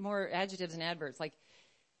many more adjectives and adverbs? Like,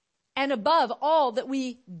 and above all that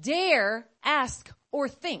we dare ask or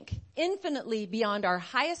think, infinitely beyond our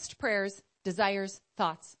highest prayers, desires,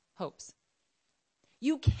 thoughts, hopes.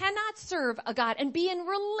 You cannot serve a God and be in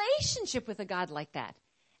relationship with a God like that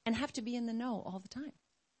and have to be in the know all the time.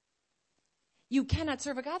 You cannot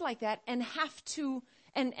serve a God like that and have to,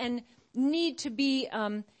 and need to be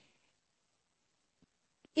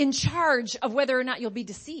in charge of whether or not you'll be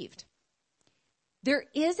deceived. There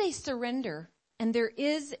is a surrender and there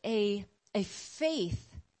is a faith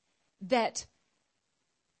that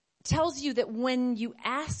tells you that when you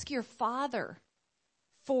ask your Father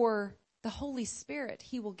for the Holy Spirit,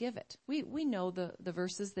 he will give it. We know the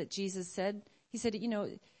verses that Jesus said. He said,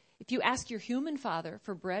 if you ask your human father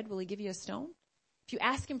for bread, will he give you a stone? If you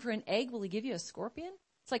ask him for an egg, will he give you a scorpion?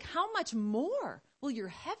 It's like, how much more will your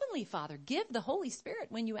heavenly Father give the Holy Spirit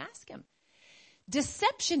when you ask him?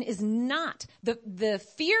 Deception is not, the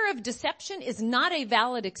fear of deception is not a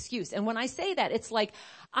valid excuse. And when I say that, it's like,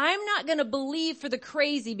 I'm not going to believe for the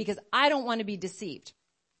crazy because I don't want to be deceived.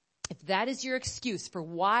 If that is your excuse for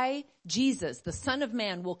why Jesus, the Son of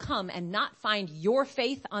Man, will come and not find your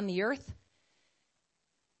faith on the earth,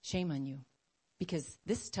 shame on you. Because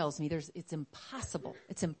this tells me it's impossible.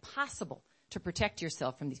 It's impossible to protect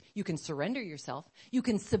yourself from these. You can surrender yourself. You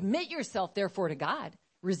can submit yourself, therefore, to God.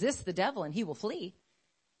 Resist the devil and he will flee.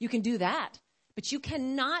 You can do that. But you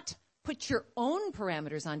cannot put your own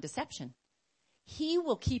parameters on deception. He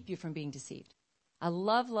will keep you from being deceived. I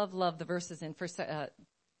love the verses in 2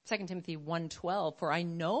 Timothy 1:12. For I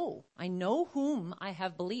know whom I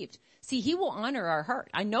have believed. See, he will honor our heart.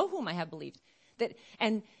 I know whom I have believed.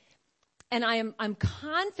 And I'm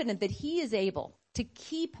confident that he is able to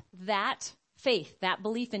keep that faith, that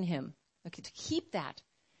belief in him, okay, to keep that,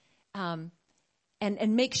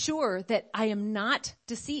 and make sure that I am not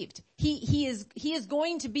deceived. He is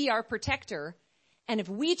going to be our protector. And if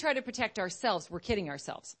we try to protect ourselves, we're kidding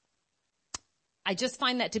ourselves. I just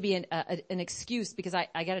find that to be an excuse because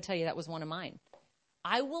I got to tell you, that was one of mine.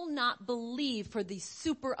 I will not believe for the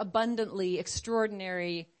super abundantly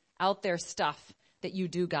extraordinary out there stuff that you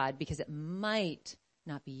do, God, because it might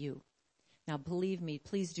not be you. Now, believe me,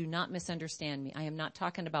 please do not misunderstand me. I am not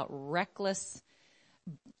talking about reckless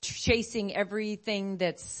chasing everything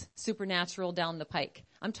that's supernatural down the pike.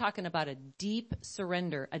 I'm talking about a deep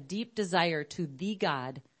surrender, a deep desire to the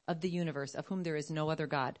God of the universe, of whom there is no other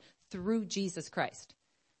God, through Jesus Christ,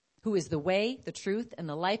 who is the way, the truth, and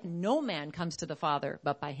the life. No man comes to the Father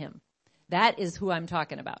but by him. That is who I'm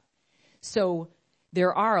talking about. So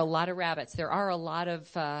there are a lot of rabbits. There are a lot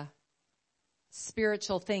of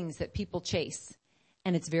spiritual things that people chase,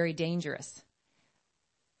 and it's very dangerous.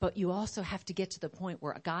 But you also have to get to the point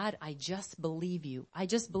where, God, I just believe you. I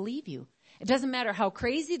just believe you. It doesn't matter how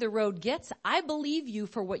crazy the road gets. I believe you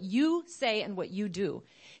for what you say and what you do.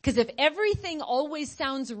 Because if everything always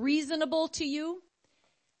sounds reasonable to you,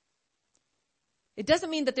 it doesn't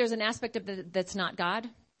mean that there's an aspect of it that's not God,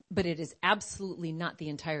 but it is absolutely not the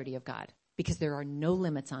entirety of God, because there are no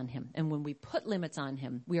limits on him. And when we put limits on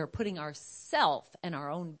him, we are putting ourselves and our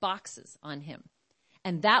own boxes on him.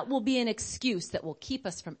 And that will be an excuse that will keep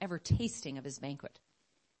us from ever tasting of his banquet.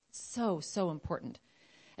 So, so important.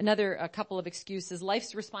 A couple of excuses,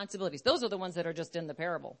 life's responsibilities. Those are the ones that are just in the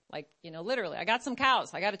parable. Like, literally, I got some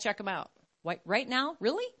cows. I got to check them out. What, right now?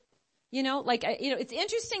 Really? It's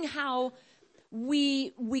interesting how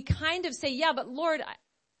we kind of say, yeah, but Lord,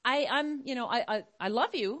 I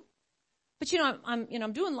love you, but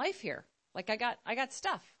I'm doing life here. Like I got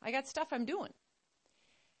stuff I'm doing.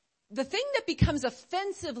 The thing that becomes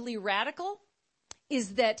offensively radical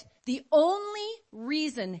is that the only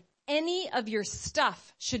reason any of your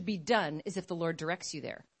stuff should be done is if the Lord directs you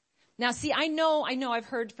there. Now, see, I know I've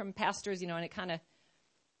heard from pastors, and it kind of,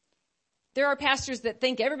 there are pastors that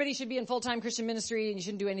think everybody should be in full-time Christian ministry and you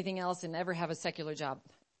shouldn't do anything else and ever have a secular job.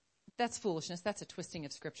 That's foolishness. That's a twisting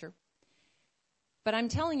of scripture. But I'm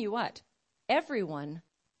telling you what, everyone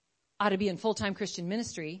ought to be in full-time Christian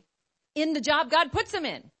ministry in the job God puts them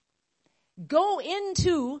in. Go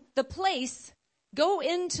into the place, go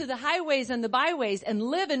into the highways and the byways and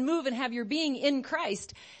live and move and have your being in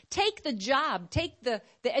Christ. Take the job, take the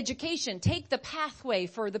education, take the pathway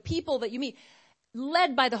for the people that you meet,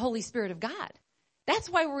 led by the Holy Spirit of God. That's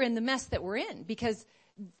why we're in the mess that we're in, because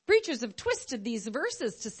preachers have twisted these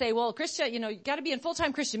verses to say, well, Christian, you got to be in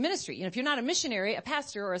full-time Christian ministry. If you're not a missionary, a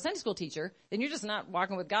pastor, or a Sunday school teacher, then you're just not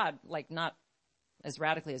walking with God, like not as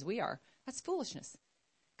radically as we are. That's foolishness.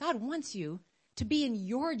 God wants you to be in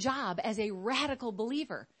your job as a radical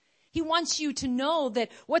believer. He wants you to know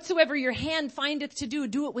that whatsoever your hand findeth to do,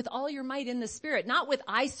 do it with all your might in the Spirit, not with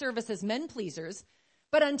eye service as men pleasers,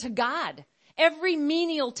 but unto God. Every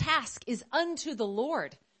menial task is unto the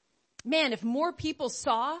Lord. Man, if more people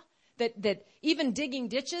saw that even digging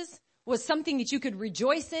ditches was something that you could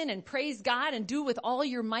rejoice in and praise God and do with all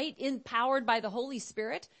your might, empowered by the Holy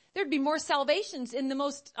Spirit, there'd be more salvations in the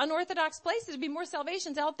most unorthodox places. There'd be more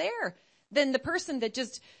salvations out there than the person that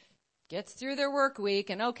just gets through their work week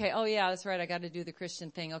and, okay, oh yeah, that's right, I got to do the Christian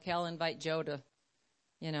thing. Okay, I'll invite Joe to,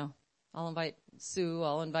 I'll invite Sue,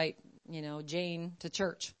 I'll invite, Jane to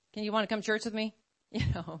church. You want to come to church with me?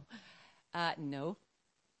 No.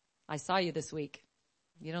 I saw you this week.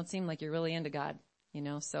 You don't seem like you're really into God,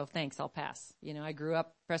 so thanks, I'll pass. I grew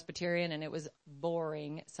up Presbyterian and it was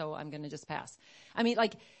boring, so I'm going to just pass.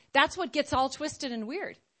 That's what gets all twisted and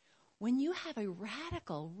weird. When you have a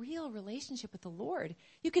radical, real relationship with the Lord,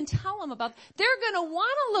 you can tell them they're going to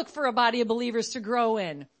want to look for a body of believers to grow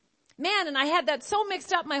in. Man, and I had that so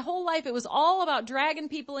mixed up my whole life. It was all about dragging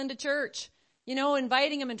people into church,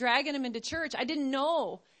 inviting them and dragging them into church. I didn't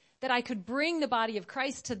know that I could bring the body of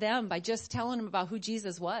Christ to them by just telling them about who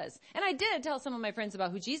Jesus was. And I did tell some of my friends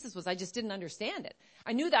about who Jesus was. I just didn't understand it.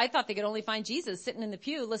 I thought they could only find Jesus sitting in the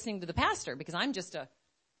pew listening to the pastor, because I'm just a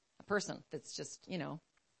person that's just,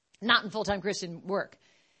 not in full-time Christian work.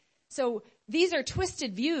 So these are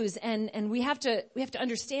twisted views, and we have to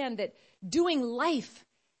understand that doing life,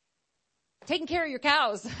 taking care of your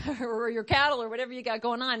cows or your cattle or whatever you got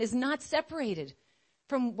going on, is not separated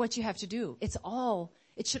from what you have to do.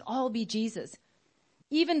 It should all be Jesus.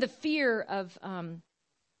 Even the fear of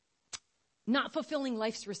not fulfilling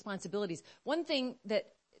life's responsibilities. One thing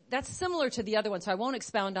that's similar to the other one, so I won't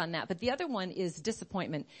expound on that, but the other one is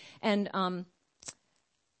disappointment. And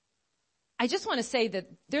I just want to say that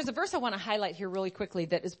there's a verse I want to highlight here really quickly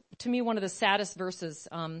that is, to me, one of the saddest verses.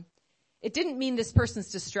 It didn't mean this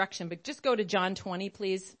person's destruction, but just go to John 20,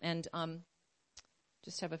 please, and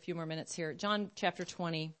just have a few more minutes here. John chapter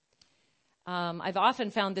 20. I've often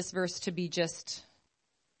found this verse to be just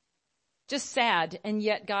sad, and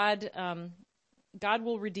yet God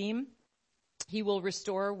will redeem. He will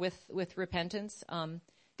restore with repentance.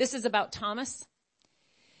 This is about Thomas.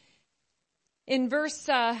 In verse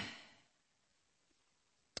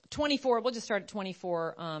 24, we'll just start at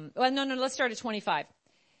 24. Let's start at 25.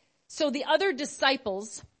 So the other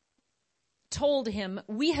disciples told him,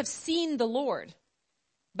 "We have seen the Lord."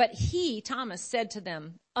 But he, Thomas, said to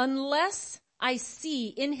them, "Unless I see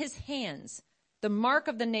in his hands the mark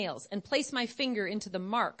of the nails, and place my finger into the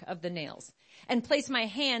mark of the nails, and place my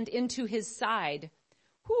hand into his side."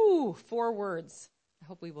 4 words. I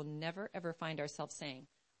hope we will never, ever find ourselves saying,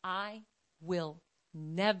 "I will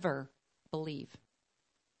never believe."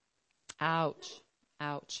 Ouch.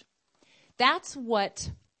 Ouch. That's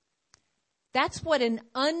what an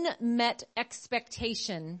unmet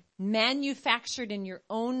expectation manufactured in your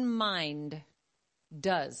own mind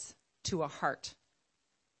does to a heart.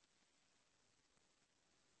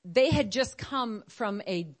 They had just come from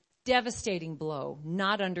a devastating blow,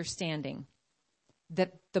 not understanding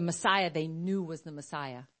that the Messiah they knew was the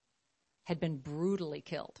Messiah had been brutally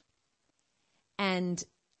killed. And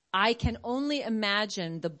I can only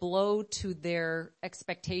imagine the blow to their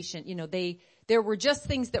expectation. There were just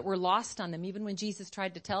things that were lost on them, even when Jesus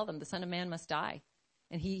tried to tell them the Son of Man must die.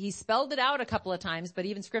 And he spelled it out a couple of times, but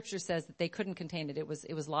even Scripture says that they couldn't contain it. It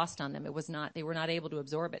was lost on them. They were not able to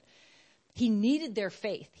absorb it. He needed their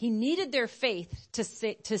faith. He needed their faith to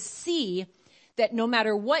see that no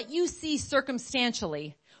matter what you see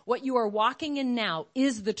circumstantially, what you are walking in now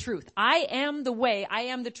is the truth. I am the way, I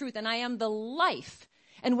am the truth, and I am the life.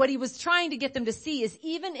 And what he was trying to get them to see is,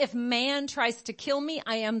 even if man tries to kill me,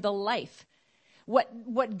 I am the life.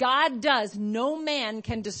 What God does, no man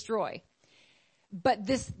can destroy. But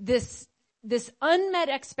this unmet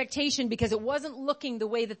expectation, because it wasn't looking the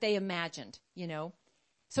way that they imagined,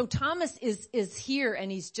 So Thomas is here,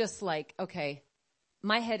 and he's just like, okay,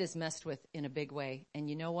 my head is messed with in a big way. And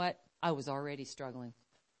you know what? I was already struggling.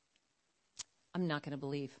 I'm not going to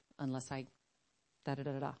believe unless I,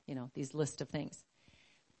 these list of things.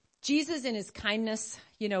 Jesus in his kindness,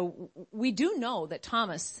 we do know that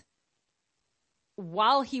Thomas,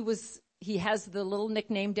 while he has the little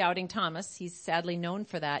nickname Doubting Thomas, he's sadly known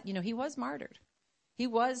for that, he was martyred. He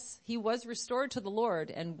was restored to the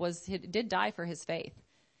Lord and did die for his faith.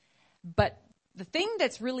 But the thing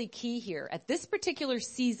that's really key here at this particular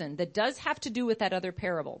season that does have to do with that other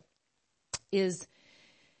parable is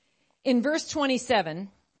in verse 27,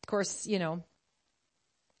 of course,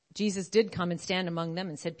 Jesus did come and stand among them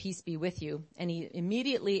and said, "Peace be with you." And he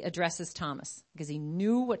immediately addresses Thomas because he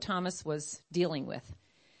knew what Thomas was dealing with.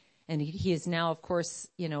 And he is now, of course,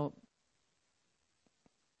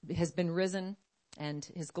 has been risen, and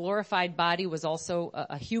his glorified body was also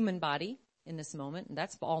a human body in this moment. And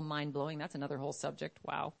that's all mind-blowing. That's another whole subject.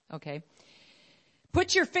 Wow. Okay.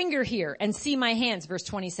 "Put your finger here and see my hands," verse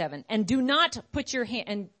 27. "And do not put your hand,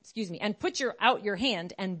 and put out your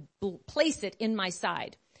hand and place it in my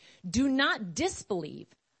side. Do not disbelieve,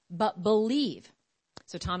 but believe."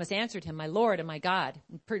 So Thomas answered him, "My Lord and my God."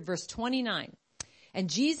 Verse 29. "And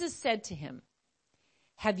Jesus said to him,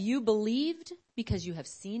 'Have you believed because you have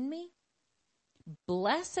seen me?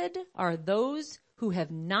 Blessed are those who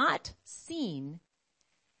have not seen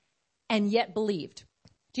and yet believed.'"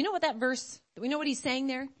 Do you know what that verse, do we know what he's saying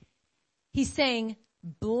there? He's saying,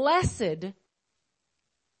 blessed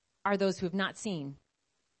are those who have not seen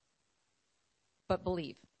but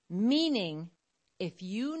believe. Meaning, if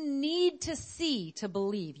you need to see to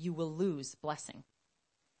believe, you will lose blessing.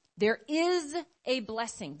 There is a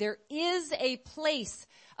blessing. There is a place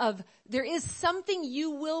there is something you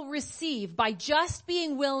will receive by just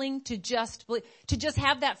being willing to just believe, to just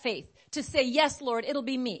have that faith, to say, "Yes, Lord, it'll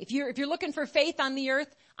be me." If you're looking for faith on the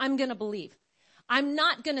earth, I'm going to believe. I'm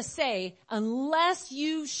not going to say, unless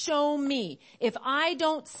you show me. If I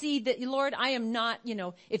don't see that, Lord, I am not,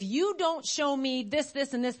 if you don't show me this,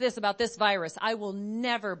 and this about this virus, I will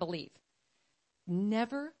never believe.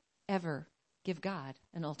 Never, ever give God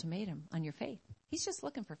an ultimatum on your faith. He's just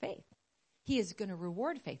looking for faith. He is going to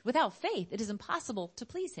reward faith. Without faith, it is impossible to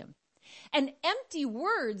please him. And empty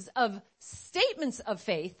words of statements of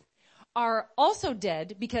faith are also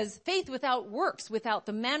dead, because faith without works, without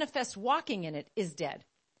the manifest walking in it, is dead.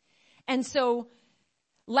 And so,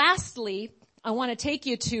 lastly, I want to take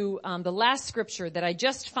you to the last scripture that I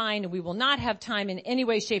just find, and we will not have time in any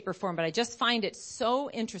way, shape, or form, but I just find it so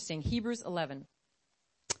interesting. Hebrews 11.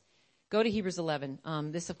 Go to Hebrews 11.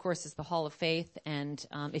 This, of course, is the Hall of Faith, and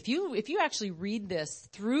if you actually read this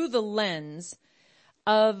through the lens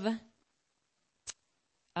of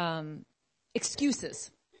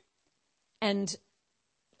excuses, and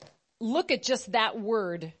look at just that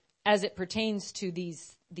word as it pertains to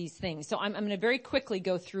these things. So I'm going to very quickly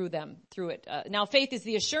go through it. Now, faith is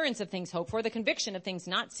the assurance of things hoped for, the conviction of things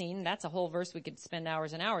not seen. That's a whole verse we could spend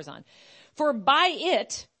hours and hours on. "For by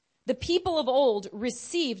it, the people of old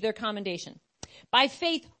received their commendation. By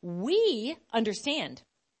faith, we understand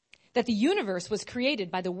that the universe was created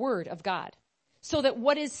by the word of God, so that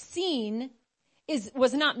what is seen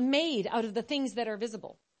was not made out of the things that are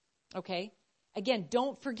visible." Okay? Again,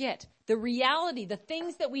 don't forget the reality, the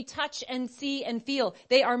things that we touch and see and feel,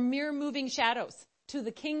 they are mere moving shadows to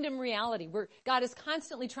the kingdom reality, where God is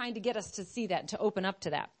constantly trying to get us to see that and to open up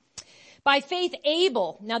to that. "By faith,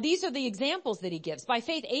 Abel," now these are the examples that he gives. "By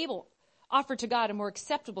faith, Abel offered to God a more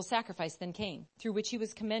acceptable sacrifice than Cain, through which he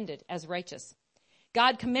was commended as righteous.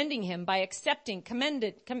 God commending him by accepting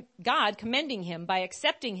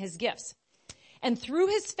his gifts. And through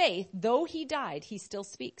his faith, though he died, he still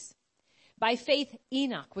speaks. By faith,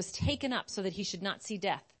 Enoch was taken up so that he should not see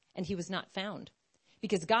death, and he was not found,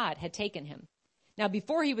 because God had taken him. Now,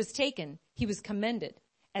 before he was taken, he was commended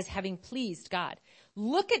as having pleased God."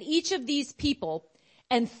 Look at each of these people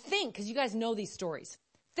and think, because you guys know these stories,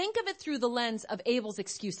 think of it through the lens of Abel's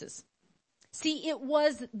excuses. See, it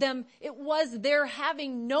was their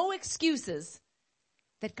having no excuses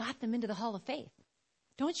that got them into the Hall of Faith.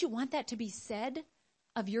 Don't you want that to be said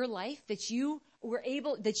of your life? That you were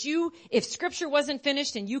able, if scripture wasn't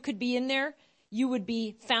finished and you could be in there, you would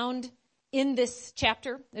be found in this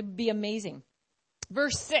chapter. It would be amazing.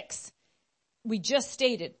 Verse 6, we just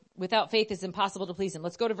stated, without faith it's impossible to please him.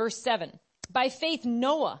 Let's go to verse 7. "By faith,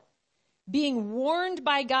 Noah, being warned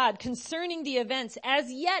by God concerning the events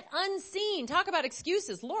as yet unseen." Talk about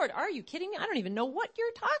excuses. Lord, are you kidding me? I don't even know what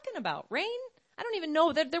you're talking about. Rain? I don't even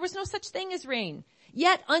know that there was no such thing as rain.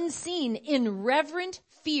 "Yet unseen, in reverent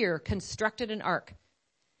fear, constructed an ark."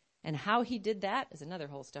 And how he did that is another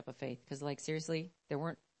whole step of faith. Because seriously, there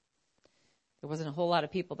wasn't a whole lot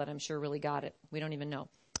of people that I'm sure really got it. We don't even know.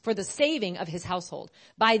 "For the saving of his household.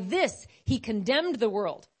 By this he condemned the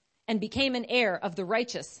world and became an heir of the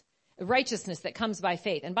righteousness righteousness that comes by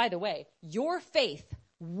faith. And by the way, your faith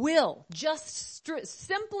will, just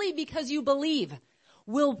simply because you believe,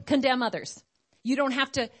 will condemn others. You don't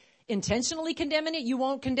have to intentionally condemn it. You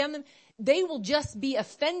won't condemn them. They will just be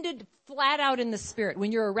offended flat out in the spirit.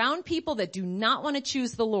 When you're around people that do not want to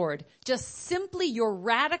choose the Lord, just simply your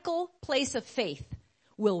radical place of faith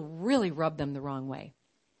will really rub them the wrong way.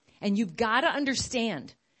 And you've got to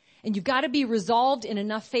understand, and you've got to be resolved in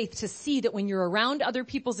enough faith to see that when you're around other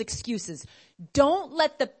people's excuses, don't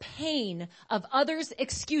let the pain of others'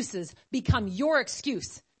 excuses become your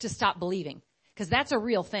excuse to stop believing. Because that's a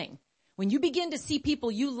real thing. When you begin to see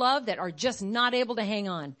people you love that are just not able to hang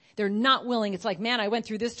on, they're not willing. It's like, man, I went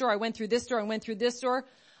through this door, I went through this door, I went through this door.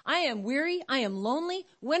 I am weary, I am lonely.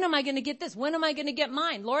 When am I going to get this? When am I going to get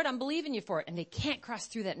mine? Lord, I'm believing you for it. And they can't cross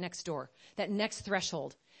through that next door, that next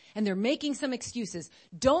threshold. And they're making some excuses.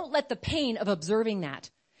 Don't let the pain of observing that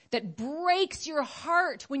breaks your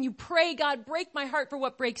heart when you pray, God, break my heart for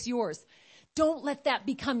what breaks yours. Don't let that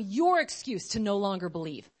become your excuse to no longer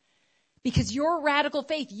believe. Because your radical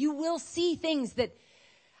faith, you will see things that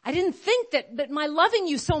I didn't think that my loving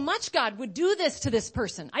you so much, God, would do this to this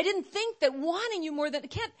person. I didn't think that wanting you more than,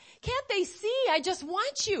 can't they see? I just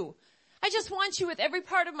want you. I just want you with every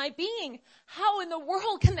part of my being. How in the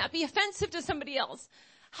world can that be offensive to somebody else?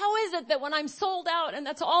 How is it that when I'm sold out and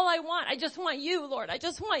that's all I want, I just want you, Lord. I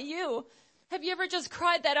just want you. Have you ever just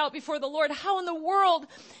cried that out before the Lord? How in the world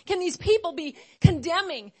can these people be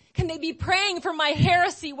condemning? Can they be praying for my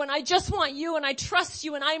heresy when I just want you and I trust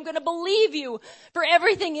you and I am going to believe you for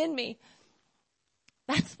everything in me?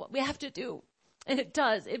 That's what we have to do. And it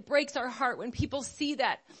does. It breaks our heart when people see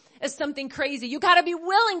that as something crazy. You got to be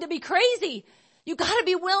willing to be crazy. You got to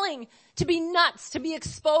be willing to be nuts, to be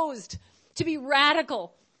exposed, to be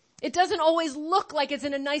radical. It doesn't always look like it's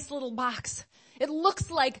in a nice little box. It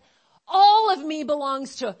looks like all of me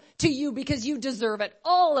belongs to you because you deserve it.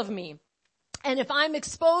 All of me. And if I'm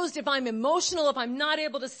exposed, if I'm emotional, if I'm not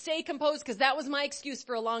able to stay composed, because that was my excuse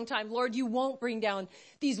for a long time, Lord, you won't bring down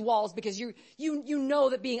these walls because you know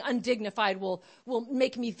that being undignified will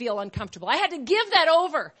make me feel uncomfortable. I had to give that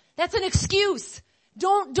over. That's an excuse.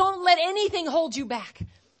 Don't let anything hold you back.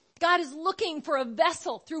 God is looking for a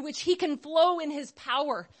vessel through which he can flow in his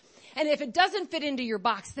power. And if it doesn't fit into your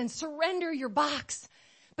box, then surrender your box.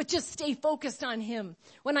 But just stay focused on him.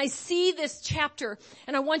 When I see this chapter,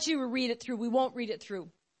 and I want you to read it through, we won't read it through.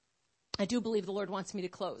 I do believe the Lord wants me to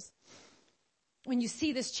close. When you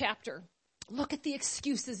see this chapter, look at the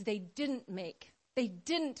excuses they didn't make. They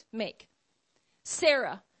didn't make.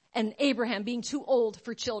 Sarah and Abraham being too old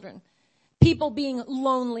for children. People being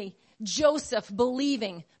lonely. Joseph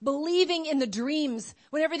believing in the dreams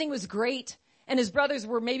when everything was great. And his brothers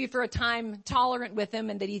were maybe for a time tolerant with him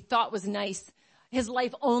and that he thought was nice. His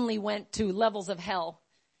life only went to levels of hell.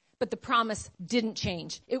 But the promise didn't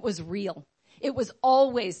change. It was real. It was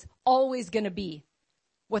always going to be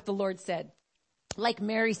what the Lord said. Like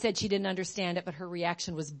Mary said, she didn't understand it, but her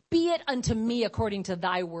reaction was, be it unto me according to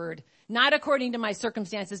thy word, not according to my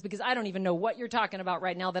circumstances, because I don't even know what you're talking about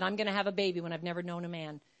right now, that I'm going to have a baby when I've never known a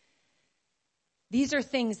man. These are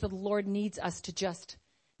things that the Lord needs us to just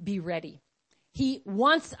be ready. He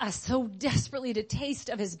wants us so desperately to taste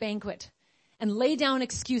of his banquet and lay down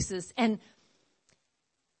excuses. And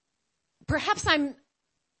perhaps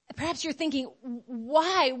you're thinking,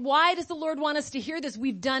 why does the Lord want us to hear this?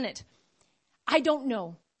 We've done it. I don't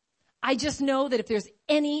know. I just know that if there's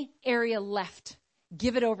any area left,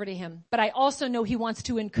 give it over to him. But I also know he wants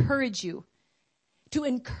to encourage you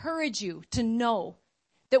to know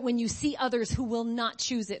that when you see others who will not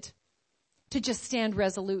choose it, to just stand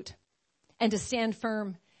resolute and to stand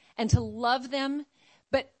firm and to love them.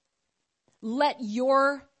 But let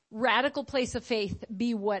your radical place of faith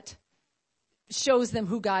be what shows them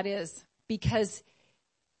who God is, because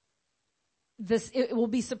it will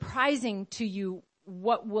be surprising to you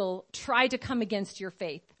what will try to come against your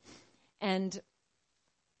faith. And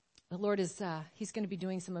the Lord is, he's going to be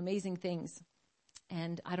doing some amazing things.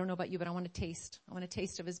 And I don't know about you, but I want to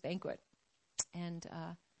taste of his banquet. And,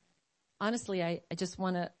 honestly, I just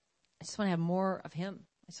want to have more of him.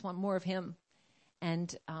 I just want more of him.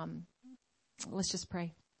 And, let's just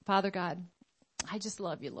pray. Father God, I just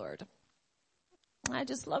love you, Lord. I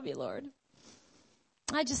just love you, Lord.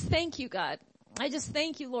 I just thank you, God. I just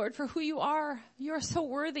thank you, Lord, for who you are. You are so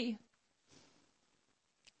worthy.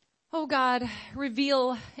 Oh, God,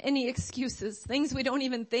 reveal any excuses, things we don't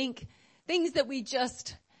even think, things that we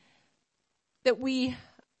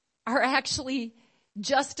are actually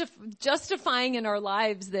justifying in our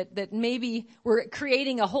lives, that maybe we're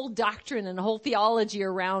creating a whole doctrine and a whole theology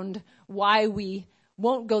around why we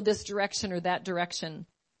won't go this direction or that direction.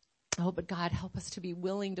 Oh, but God, help us to be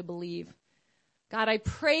willing to believe. God, I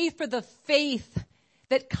pray for the faith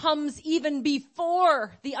that comes even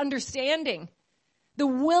before the understanding. The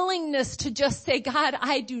willingness to just say, God,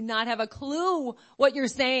 I do not have a clue what you're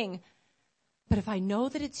saying. But if I know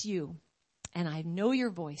that it's you and I know your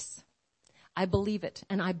voice, I believe it.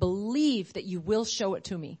 And I believe that you will show it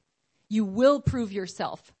to me. You will prove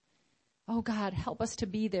yourself. Oh God, help us to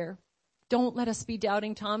be there. Don't let us be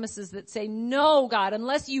doubting Thomases that say, no, God,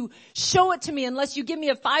 unless you show it to me, unless you give me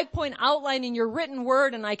a 5-point outline in your written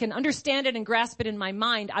word and I can understand it and grasp it in my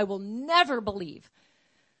mind, I will never believe.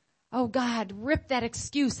 Oh God, rip that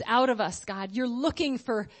excuse out of us, God. You're looking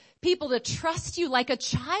for people to trust you like a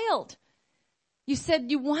child. You said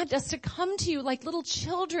you want us to come to you like little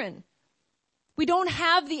children. We don't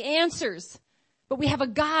have the answers, but we have a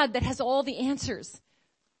God that has all the answers.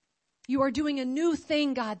 You are doing a new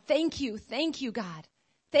thing, God. Thank you, God.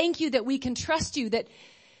 Thank you that we can trust you, that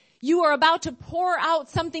you are about to pour out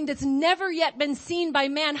something that's never yet been seen by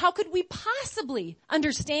man. How could we possibly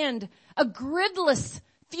understand a gridless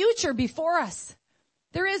future before us?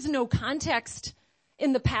 There is no context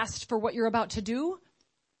in the past for what you're about to do,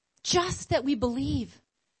 just that we believe.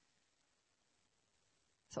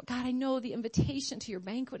 So God, I know the invitation to your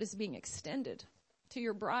banquet is being extended, to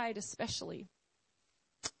your bride especially.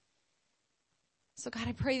 So God,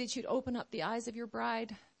 I pray that you'd open up the eyes of your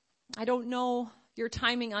bride. I don't know your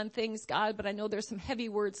timing on things, God, but I know there's some heavy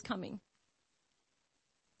words coming.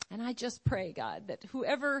 And I just pray, God, that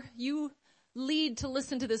whoever you lead to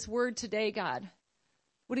listen to this word today, God,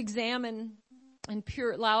 would examine and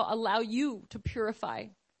allow you to purify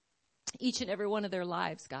each and every one of their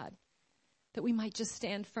lives, God, that we might just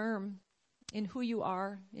stand firm in who you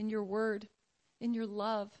are, in your word, in your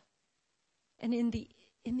love, and in the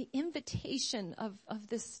invitation of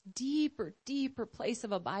this deeper place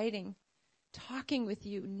of abiding, talking with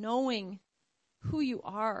you, knowing who you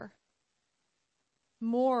are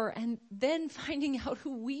more, and then finding out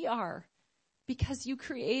who we are because you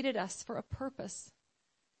created us for a purpose.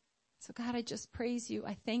 So God, I just praise you.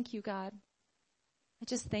 I thank you, God. I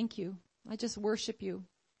just thank you. I just worship you.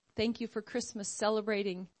 Thank you for Christmas,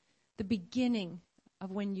 celebrating the beginning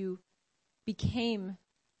of when you became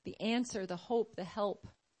the answer, the hope, the help,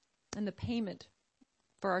 and the payment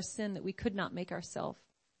for our sin that we could not make ourselves.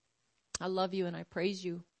 I love you and I praise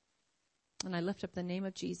you. And I lift up the name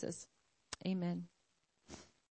of Jesus. Amen.